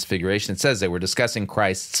Mount of Transfiguration. It says they were discussing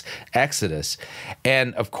Christ's exodus.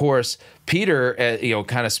 And of course, Peter,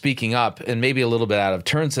 kind of speaking up and maybe a little bit out of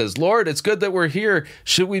turn, says, "Lord, it's good that we're here.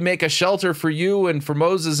 Should we make a shelter for you and for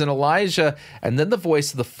Moses and Elijah?" And then the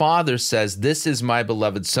voice of the Father says, "This is my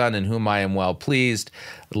beloved Son in whom I am well pleased.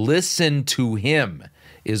 Listen to him,"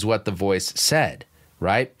 is what the voice said.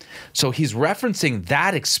 Right? So he's referencing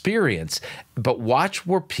that experience, but watch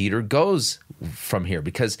where Peter goes from here,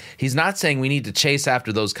 because he's not saying we need to chase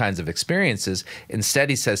after those kinds of experiences. Instead,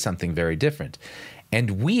 he says something very different.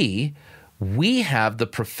 And we have the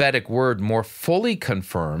prophetic word more fully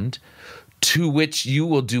confirmed, to which you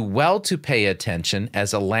will do well to pay attention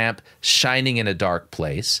as a lamp shining in a dark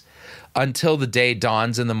place, until the day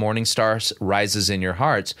dawns and the morning star rises in your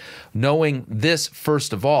hearts, knowing this,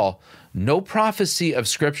 first of all, no prophecy of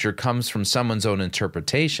Scripture comes from someone's own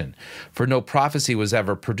interpretation, for no prophecy was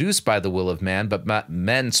ever produced by the will of man, but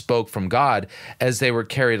men spoke from God as they were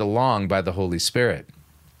carried along by the Holy Spirit.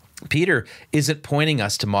 Peter isn't pointing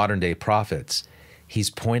us to modern-day prophets. He's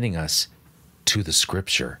pointing us to the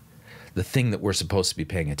Scripture, the thing that we're supposed to be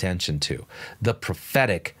paying attention to, the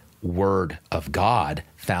prophetic word of God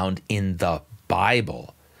found in the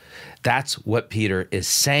Bible. That's what Peter is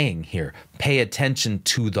saying here. Pay attention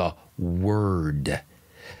to the word.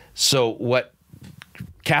 So what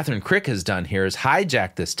Kathryn Krick has done here is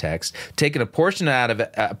hijack this text, taken a portion of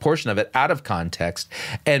it out of context,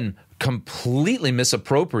 and completely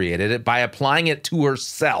misappropriated it by applying it to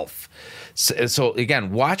herself. So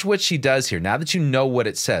again, watch what she does here. Now that you know what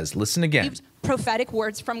it says, listen again. Prophetic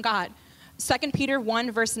words from God. 2 Peter 1,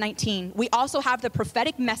 verse 19. We also have the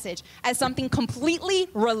prophetic message as something completely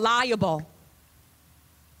reliable.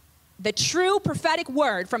 The true prophetic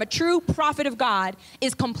word from a true prophet of God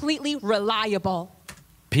is completely reliable.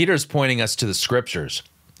 Peter's pointing us to the Scriptures,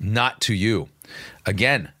 not to you.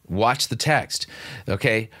 Again, watch the text,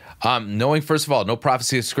 okay? Knowing, first of all, no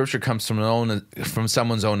prophecy of Scripture comes from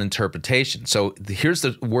someone's own interpretation. So here's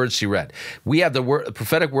the words she read. We have the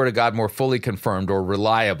prophetic word of God more fully confirmed or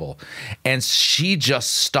reliable. And she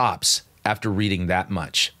just stops after reading that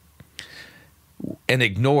much and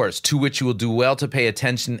ignores, to which you will do well to pay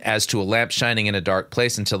attention as to a lamp shining in a dark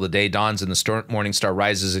place until the day dawns and the morning star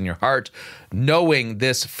rises in your heart. Knowing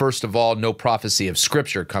this, first of all, no prophecy of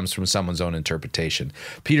Scripture comes from someone's own interpretation.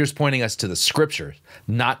 Peter's pointing us to the Scriptures,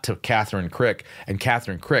 not to Kathryn Krick, and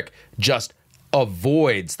Kathryn Krick just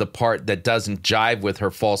avoids the part that doesn't jive with her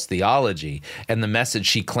false theology and the message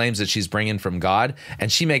she claims that she's bringing from God, and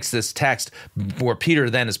she makes this text where Peter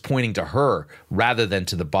then is pointing to her rather than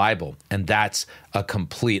to the Bible, and that's a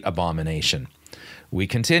complete abomination. We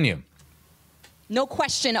continue. No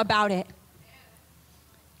question about it.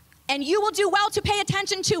 And you will do well to pay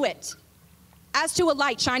attention to it. as to a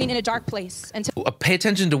light shining in a dark place. And Pay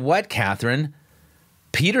attention to what, Kathryn?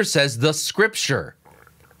 Peter says the scripture.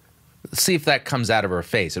 Let's see if that comes out of her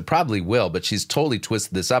face. It probably will, but she's totally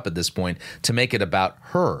twisted this up at this point to make it about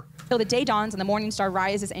her. Till the day dawns and the morning star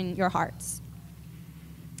rises in your hearts.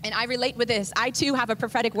 And I relate with this. I, too, have a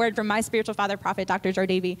prophetic word from my spiritual father, Prophet Dr. Joe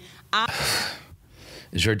Davey.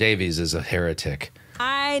 Joe Davies is a heretic.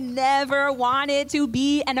 I never wanted to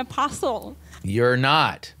be an apostle. You're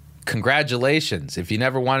not. Congratulations. If you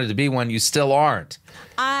never wanted to be one, you still aren't.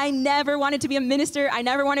 I never wanted to be a minister. I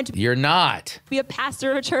never wanted to You're not. be a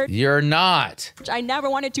pastor of a church. You're not. I never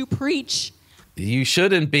wanted to preach. You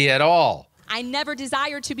shouldn't be at all. I never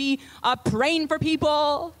desired to be praying for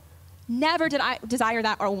people. Never did I desire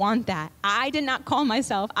that or want that. I did not call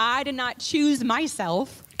myself. I did not choose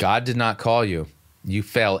myself. God did not call you. You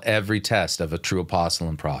fail every test of a true apostle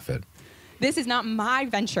and prophet. This is not my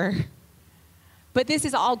venture, but this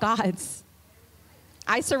is all God's.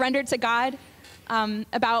 I surrendered to God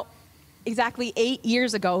about exactly 8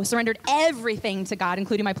 years ago, surrendered everything to God,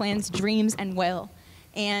 including my plans, dreams, and will.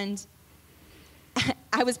 And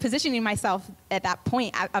I was positioning myself at that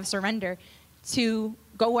point of surrender to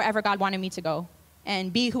go wherever God wanted me to go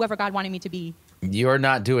and be whoever God wanted me to be. You're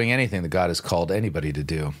not doing anything that God has called anybody to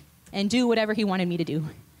do. And do whatever he wanted me to do.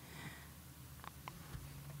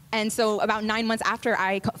 And so about 9 months after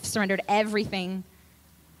I surrendered everything,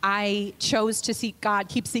 I chose to seek God,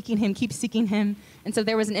 keep seeking him, keep seeking him. And so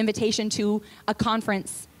there was an invitation to a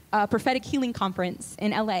conference, a prophetic healing conference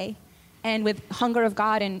in LA. And with hunger of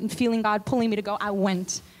God and feeling God pulling me to go, I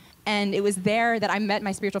went. And it was there that I met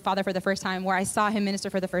my spiritual father for the first time, where I saw him minister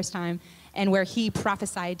for the first time, and where he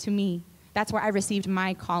prophesied to me. That's where I received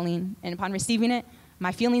my calling. And upon receiving it,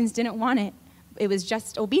 my feelings didn't want it. It was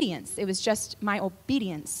just obedience. It was just my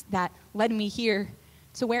obedience that led me here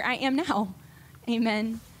to where I am now.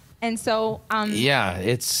 Amen. And so... yeah,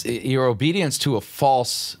 it's your obedience to a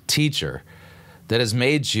false teacher that has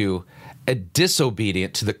made you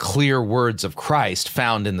disobedient to the clear words of Christ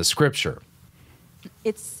found in the scripture.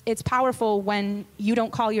 It's powerful when you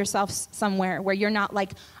don't call yourself somewhere where you're not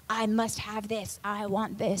like, I must have this, I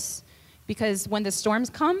want this. Because when the storms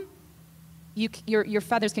come, your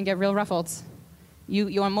feathers can get real ruffled.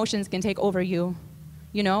 Your emotions can take over you,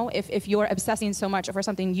 you know, if you're obsessing so much over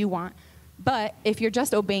something you want. But if you're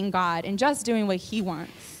just obeying God and just doing what he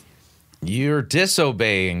wants. You're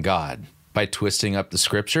disobeying God by twisting up the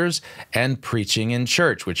scriptures and preaching in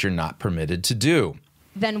church, which you're not permitted to do.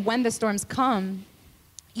 Then when the storms come,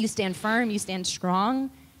 you stand firm, you stand strong.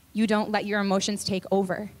 You don't let your emotions take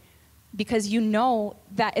over because you know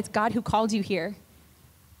that it's God who called you here.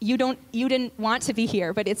 You didn't want to be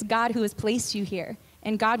here, but it's God who has placed you here,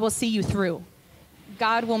 and God will see you through.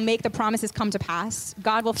 God will make the promises come to pass.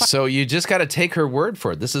 God will. So you just got to take her word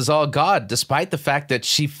for it. This is all God, despite the fact that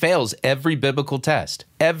she fails every biblical test,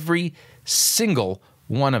 every single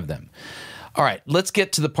one of them. All right, let's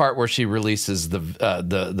get to the part where she releases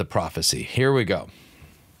the prophecy. Here we go.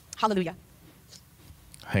 Hallelujah.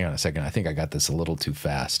 Hang on a second. I think I got this a little too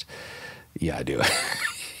fast. Yeah, I do.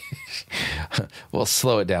 We'll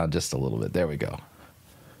slow it down just a little bit. There we go.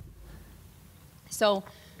 So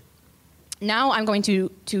now I'm going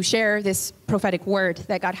to share this prophetic word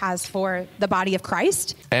that God has for the body of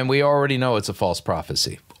Christ. And we already know it's a false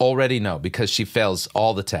prophecy. Already know, because she fails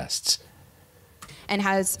all the tests. And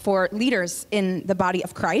has for leaders in the body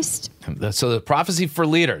of Christ. So the prophecy for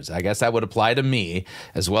leaders, I guess that would apply to me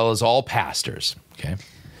as well as all pastors. Okay.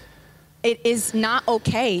 It is not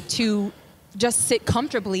okay to just sit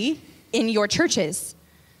comfortably in your churches,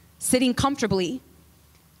 sitting comfortably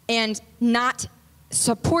and not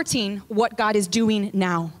supporting what God is doing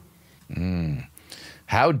now.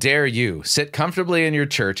 How dare you sit comfortably in your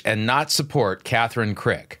church and not support Kathryn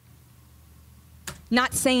Krick?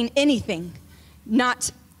 Not saying anything,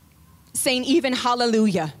 not saying even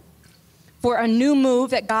hallelujah for a new move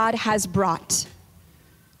that God has brought.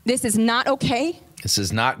 This is not okay. This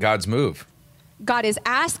is not God's move. God is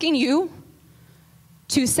asking you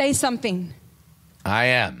to say something. I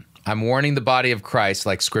am. I'm warning the body of Christ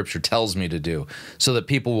like Scripture tells me to do, so that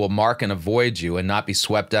people will mark and avoid you and not be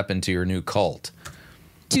swept up into your new cult.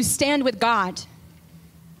 To stand with God.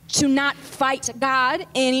 To not fight God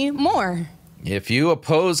anymore. If you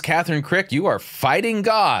oppose Kathryn Krick, you are fighting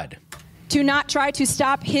God. To not try to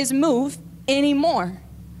stop his move anymore.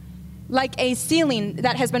 Like a ceiling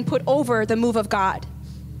that has been put over the move of God.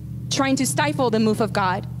 Trying to stifle the move of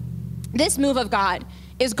God. This move of God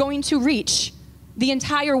is going to reach the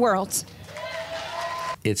entire world.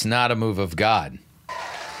 It's not a move of God.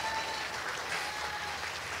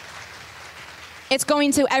 It's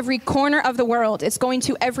going to every corner of the world. It's going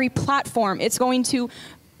to every platform. It's going to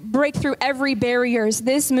break through every barriers.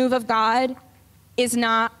 This move of God is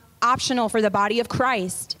not optional for the body of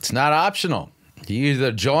Christ. It's not optional. You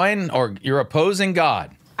either join or you're opposing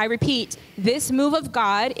God. I repeat, this move of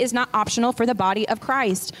God is not optional for the body of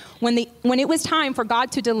Christ. When it was time for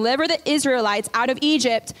God to deliver the Israelites out of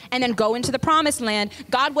Egypt and then go into the promised land,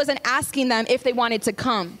 God wasn't asking them if they wanted to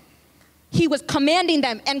come. He was commanding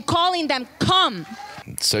them and calling them, come.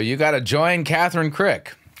 So you got to join Kathryn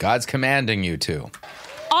Krick. God's commanding you to.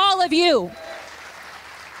 All of you.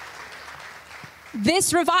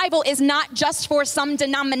 This revival is not just for some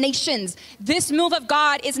denominations. This move of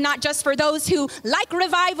God is not just for those who like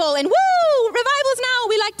revival and woo, revivals now.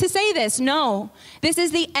 We like to say this. No, this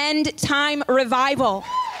is the end time revival.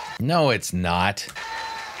 No, it's not.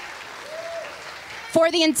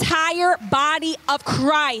 For the entire body of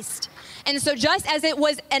Christ. And so just as it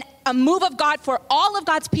was a move of God for all of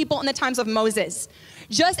God's people in the times of Moses,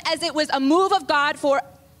 just as it was a move of God for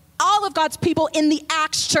all of God's people in the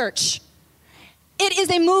Acts church, it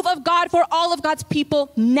is a move of God for all of God's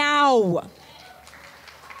people now.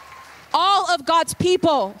 All of God's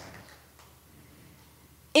people.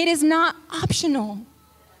 It is not optional.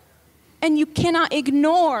 And you cannot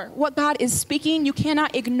ignore what God is speaking. You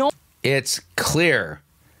cannot ignore. It's clear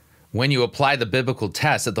when you apply the biblical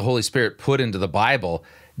test that the Holy Spirit put into the Bible,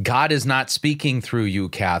 God is not speaking through you,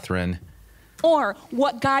 Kathryn. Or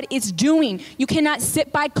what God is doing. You cannot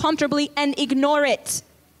sit by comfortably and ignore it.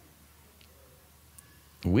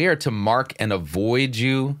 We are to mark and avoid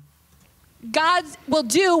you. God will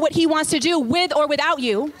do what he wants to do with or without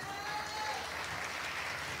you.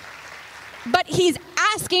 But he's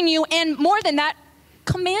asking you, and more than that,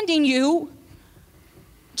 commanding you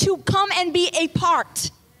to come and be a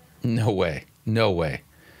part. No way. No way.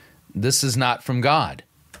 This is not from God.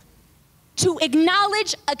 To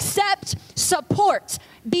acknowledge, accept, support,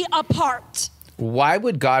 be a part. Why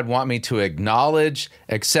would God want me to acknowledge,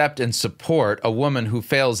 accept, and support a woman who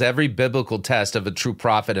fails every biblical test of a true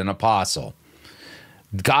prophet and apostle?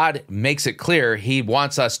 God makes it clear he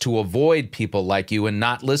wants us to avoid people like you and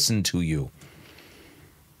not listen to you.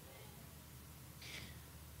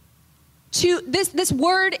 This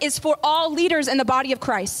word is for all leaders in the body of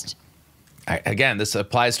Christ. Again, this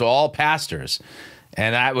applies to all pastors,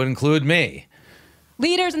 and that would include me.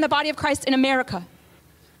 Leaders in the body of Christ in America.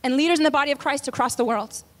 And leaders in the body of Christ across the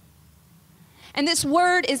world. And this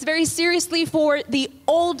word is very seriously for the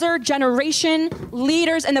older generation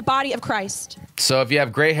leaders in the body of Christ. So if you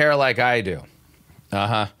have gray hair like I do,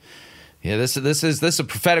 yeah, this is a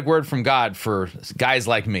prophetic word from God for guys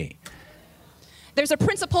like me. There's a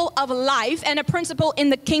principle of life and a principle in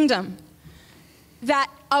the kingdom that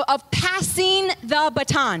of passing the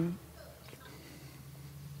baton.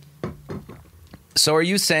 So are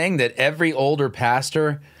you saying that every older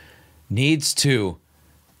pastor needs to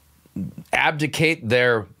abdicate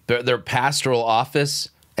their pastoral office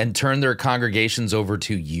and turn their congregations over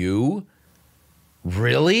to you?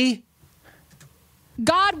 Really?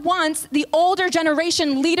 God wants the older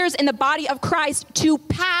generation leaders in the body of Christ to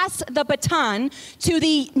pass the baton to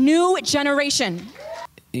the new generation.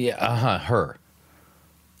 Yeah, her.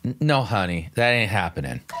 No, honey, that ain't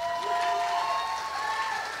happening.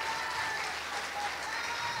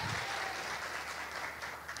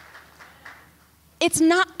 It's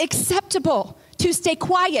not acceptable to stay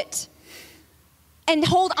quiet and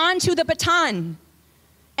hold on to the baton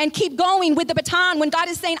and keep going with the baton when God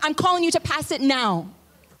is saying, I'm calling you to pass it now.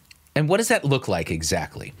 And what does that look like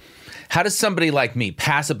exactly? How does somebody like me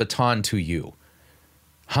pass a baton to you?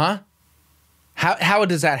 Huh? How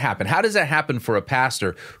does that happen? How does that happen for a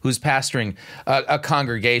pastor who's pastoring a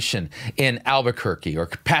congregation in Albuquerque, or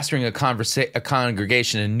pastoring a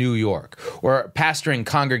congregation in New York, or pastoring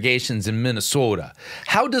congregations in Minnesota?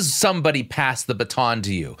 How does somebody pass the baton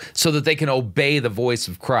to you so that they can obey the voice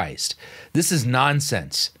of Christ? This is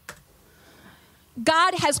nonsense.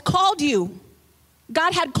 God has called you.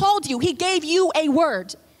 God had called you. He gave you a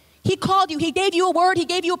word. He called you. He gave you a word. He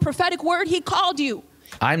gave you a prophetic word. He called you.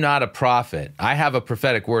 I'm not a prophet. I have a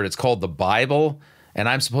prophetic word. It's called the Bible, and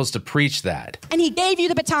I'm supposed to preach that. And he gave you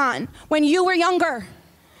the baton when you were younger.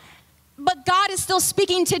 But God is still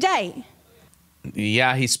speaking today.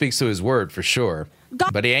 Yeah, he speaks through his word for sure.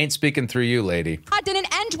 But he ain't speaking through you, lady. God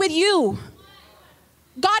didn't end with you.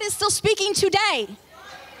 God is still speaking today.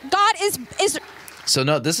 God is So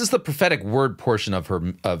no, this is the prophetic word portion of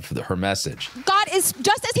her message. God is,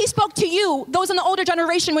 just as he spoke to you, those in the older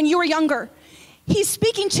generation when you were younger, he's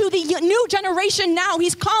speaking to the new generation now.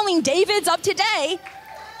 He's calling Davids of today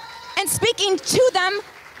and speaking to them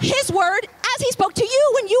his word as he spoke to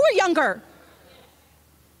you when you were younger.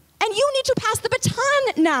 And you need to pass the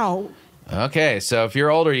baton now. Okay, so if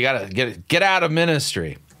you're older, you got to get out of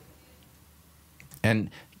ministry and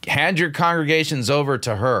hand your congregations over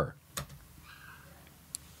to her.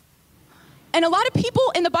 And a lot of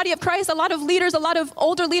people in the body of Christ, a lot of leaders, a lot of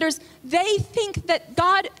older leaders, they think that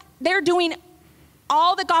they're doing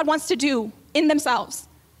all that God wants to do in themselves.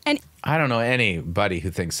 And I don't know anybody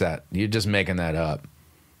who thinks that. You're just making that up.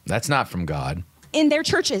 That's not from God. in their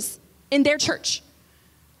churches, in their church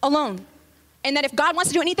alone. And that if God wants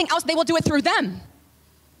to do anything else, they will do it through them.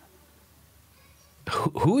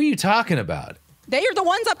 Who are you talking about? They are the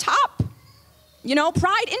ones up top. You know,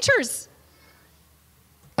 pride enters.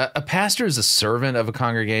 A pastor is a servant of a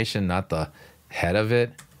congregation, not the head of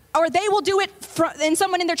it. Or they will do it in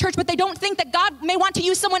someone in their church, but they don't think that God may want to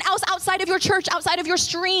use someone else outside of your church, outside of your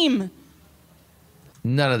stream.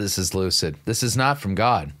 None of this is lucid. This is not from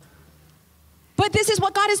God. But this is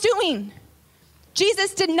what God is doing.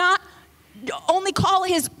 Jesus did not only call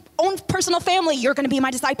his own personal family, you're going to be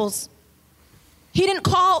my disciples. He didn't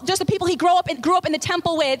call just the people he grew up in the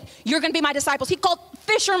temple with, you're going to be my disciples. He called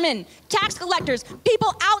fishermen, tax collectors,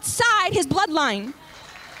 people outside his bloodline,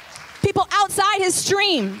 people outside his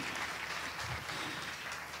stream.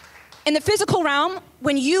 In the physical realm,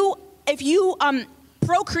 if you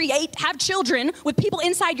procreate, have children with people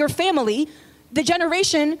inside your family, the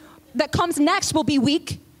generation that comes next will be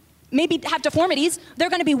weak, maybe have deformities. They're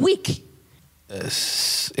going to be weak.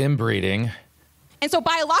 Inbreeding. And so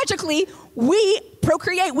biologically, we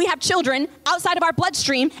procreate, we have children outside of our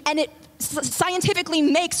bloodstream, and it scientifically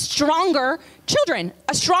makes stronger children,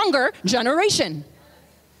 a stronger generation.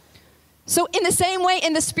 So in the same way,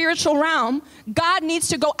 in the spiritual realm, God needs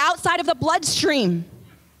to go outside of the bloodstream.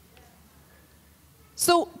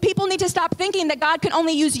 So people need to stop thinking that God can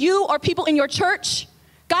only use you or people in your church.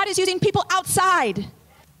 God is using people outside.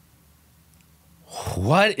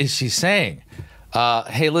 What is she saying?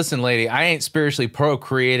 Hey, listen, lady, I ain't spiritually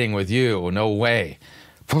procreating with you. No way.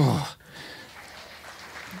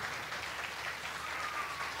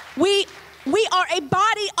 We are a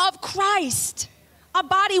body of Christ, a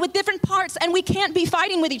body with different parts, and we can't be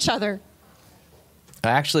fighting with each other.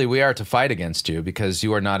 Actually, we are to fight against you because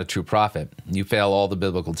you are not a true prophet. You fail all the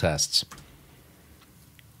biblical tests.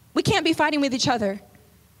 We can't be fighting with each other.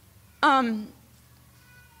 In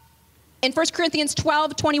 1 Corinthians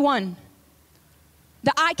 12:21,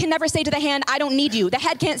 the eye can never say to the hand, I don't need you. The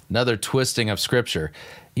head can't. Another twisting of scripture.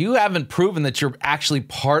 You haven't proven that you're actually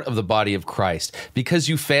part of the body of Christ. Because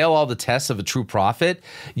you fail all the tests of a true prophet,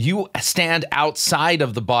 you stand outside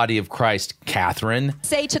of the body of Christ, Kathryn.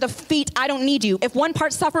 Say to the feet, I don't need you. If one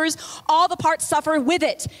part suffers, all the parts suffer with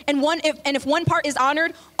it. And if one part is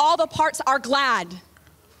honored, all the parts are glad.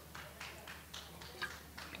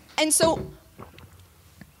 And so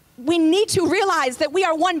we need to realize that we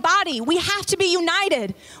are one body. We have to be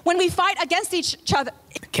united. When we fight against each other.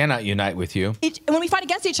 I cannot unite with you. When we fight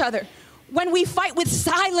against each other. When we fight with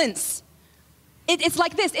silence. It's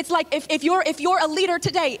like this. It's like if you're a leader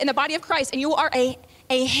today in the body of Christ and you are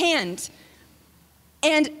a hand.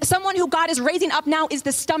 And someone who God is raising up now is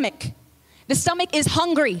the stomach. The stomach is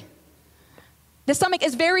hungry. The stomach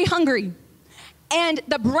is very hungry. And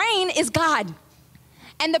the brain is God.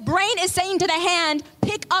 And the brain is saying to the hand,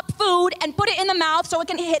 pick up food and put it in the mouth so it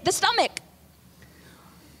can hit the stomach.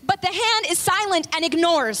 But the hand is silent and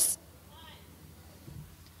ignores.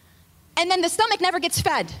 And then the stomach never gets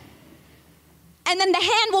fed. And then the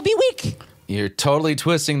hand will be weak. You're totally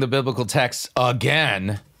twisting the biblical text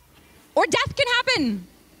again. Or death can happen.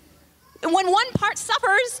 And when one part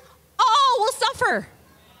suffers, all will suffer.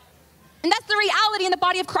 And that's the reality in the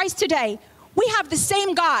body of Christ today. We have the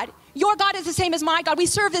same God. Your God is the same as my God. We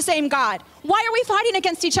serve the same God. Why are we fighting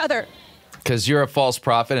against each other? Because you're a false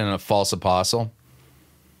prophet and a false apostle.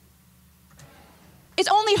 It's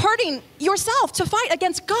only hurting yourself to fight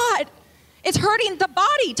against God. It's hurting the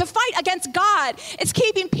body to fight against God. It's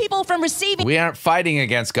keeping people from receiving. We aren't fighting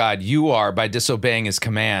against God. You are by disobeying his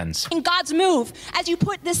commands. In God's move, as you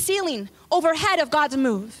put the ceiling overhead of God's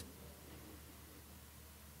move.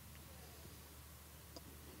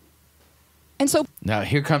 And so now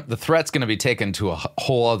here comes the threat's going to be taken to a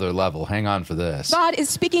whole other level. Hang on for this. God is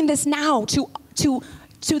speaking this now to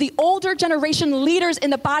the older generation leaders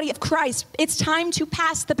in the body of Christ. It's time to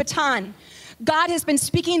pass the baton. God has been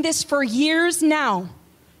speaking this for years now.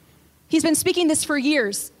 He's been speaking this for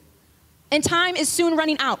years. And time is soon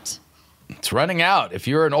running out. It's running out. If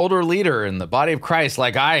you're an older leader in the body of Christ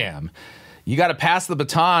like I am, you got to pass the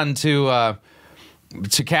baton to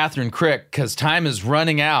Kathryn Krick because time is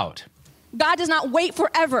running out. God does not wait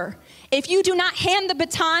forever. If you do not hand the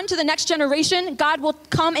baton to the next generation, God will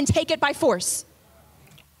come and take it by force.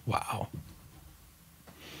 Wow.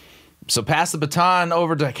 So pass the baton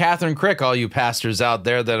over to Kathryn Krick, all you pastors out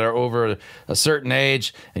there that are over a certain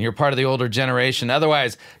age and you're part of the older generation.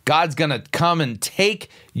 Otherwise, God's going to come and take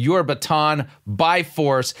your baton by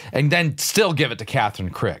force and then still give it to Kathryn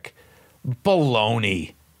Krick.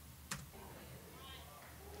 Baloney.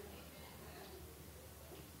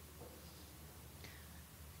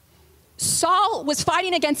 Saul was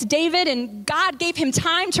fighting against David, and God gave him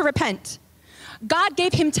time to repent. God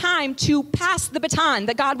gave him time to pass the baton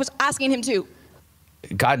that God was asking him to.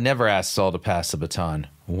 God never asked Saul to pass the baton.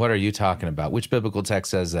 What are you talking about? Which biblical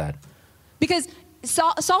text says that? Because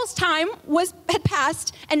Saul's time had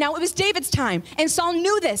passed, and now it was David's time. And Saul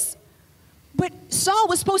knew this. But Saul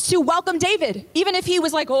was supposed to welcome David. Even if he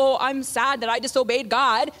was like, oh, I'm sad that I disobeyed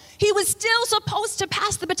God, he was still supposed to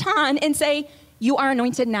pass the baton and say, you are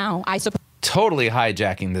anointed now, I suppose. Totally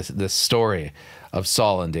hijacking this story of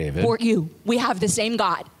Saul and David. For you, we have the same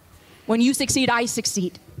God. When you succeed, I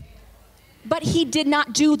succeed. But he did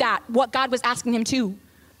not do that, what God was asking him to.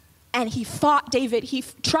 And he fought David. He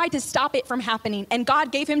tried to stop it from happening, and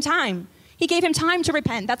God gave him time. He gave him time to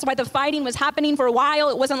repent. That's why the fighting was happening for a while.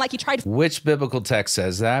 It wasn't like he tried. Which biblical text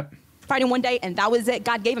says that? Fighting one day, and that was it.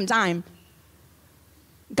 God gave him time.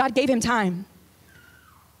 God gave him time.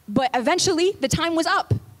 But eventually, the time was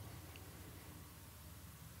up.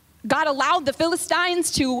 God allowed the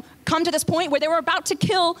Philistines to come to this point where they were about to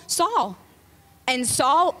kill Saul. And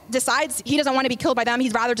Saul decides he doesn't want to be killed by them.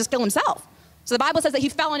 He'd rather just kill himself. So the Bible says that he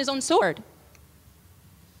fell on his own sword.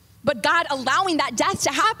 But God allowing that death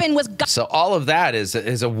to happen was God. So all of that is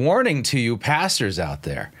a warning to you pastors out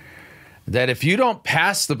there that if you don't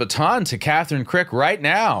pass the baton to Kathryn Krick right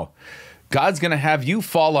now, God's going to have you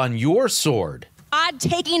fall on your sword. God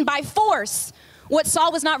taking by force what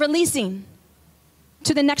Saul was not releasing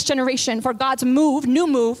to the next generation for God's new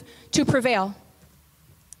move to prevail.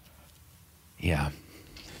 Yeah.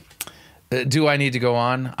 Do I need to go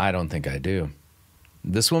on? I don't think I do.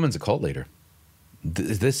 This woman's a cult leader.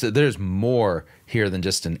 There's more here than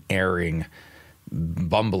just an erring,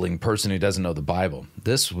 bumbling person who doesn't know the Bible.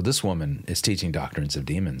 This woman is teaching doctrines of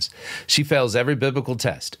demons. She fails every biblical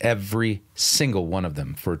test, every single one of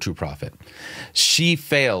them for a true prophet. She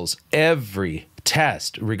fails every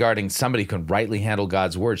test regarding somebody who can rightly handle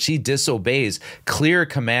God's word. She disobeys clear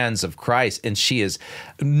commands of Christ, and she is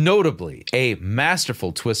notably a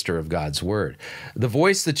masterful twister of God's word. The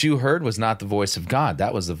voice that you heard was not the voice of God.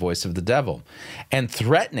 That was the voice of the devil. And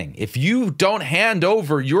threatening, if you don't hand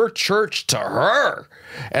over your church to her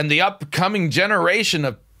and the upcoming generation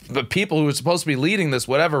of the people who are supposed to be leading this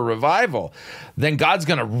whatever revival, then God's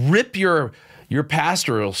going to rip your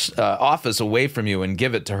pastoral office away from you and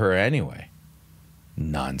give it to her anyway.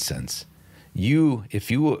 Nonsense. If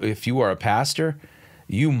you are a pastor,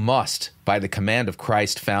 you must, by the command of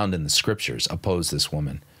Christ found in the scriptures, oppose this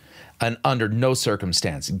woman. And under no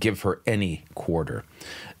circumstance give her any quarter,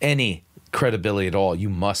 any credibility at all. You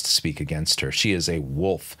must speak against her. She is a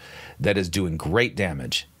wolf that is doing great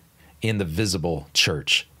damage in the visible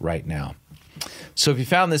church right now. So if you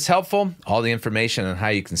found this helpful, all the information on how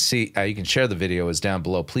you can share the video is down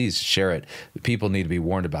below. Please share it. People need to be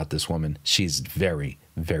warned about this woman. She's very,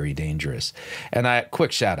 very dangerous. And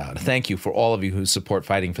quick shout out. Thank you for all of you who support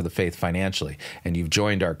Fighting for the Faith financially, and you've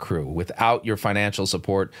joined our crew. Without your financial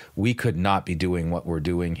support, we could not be doing what we're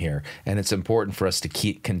doing here. And it's important for us to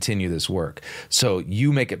continue this work. So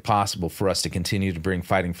you make it possible for us to continue to bring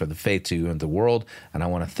Fighting for the Faith to you and the world. And I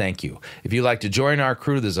want to thank you. If you'd like to join our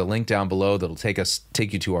crew, there's a link down below that'll take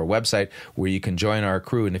you to our website where you can join our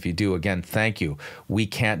crew. And if you do, again, thank you. We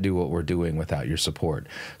can't do what we're doing without your support.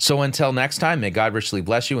 So until next time, may God richly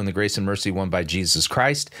bless you in the grace and mercy won by Jesus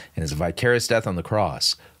Christ and his vicarious death on the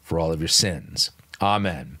cross for all of your sins.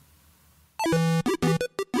 Amen.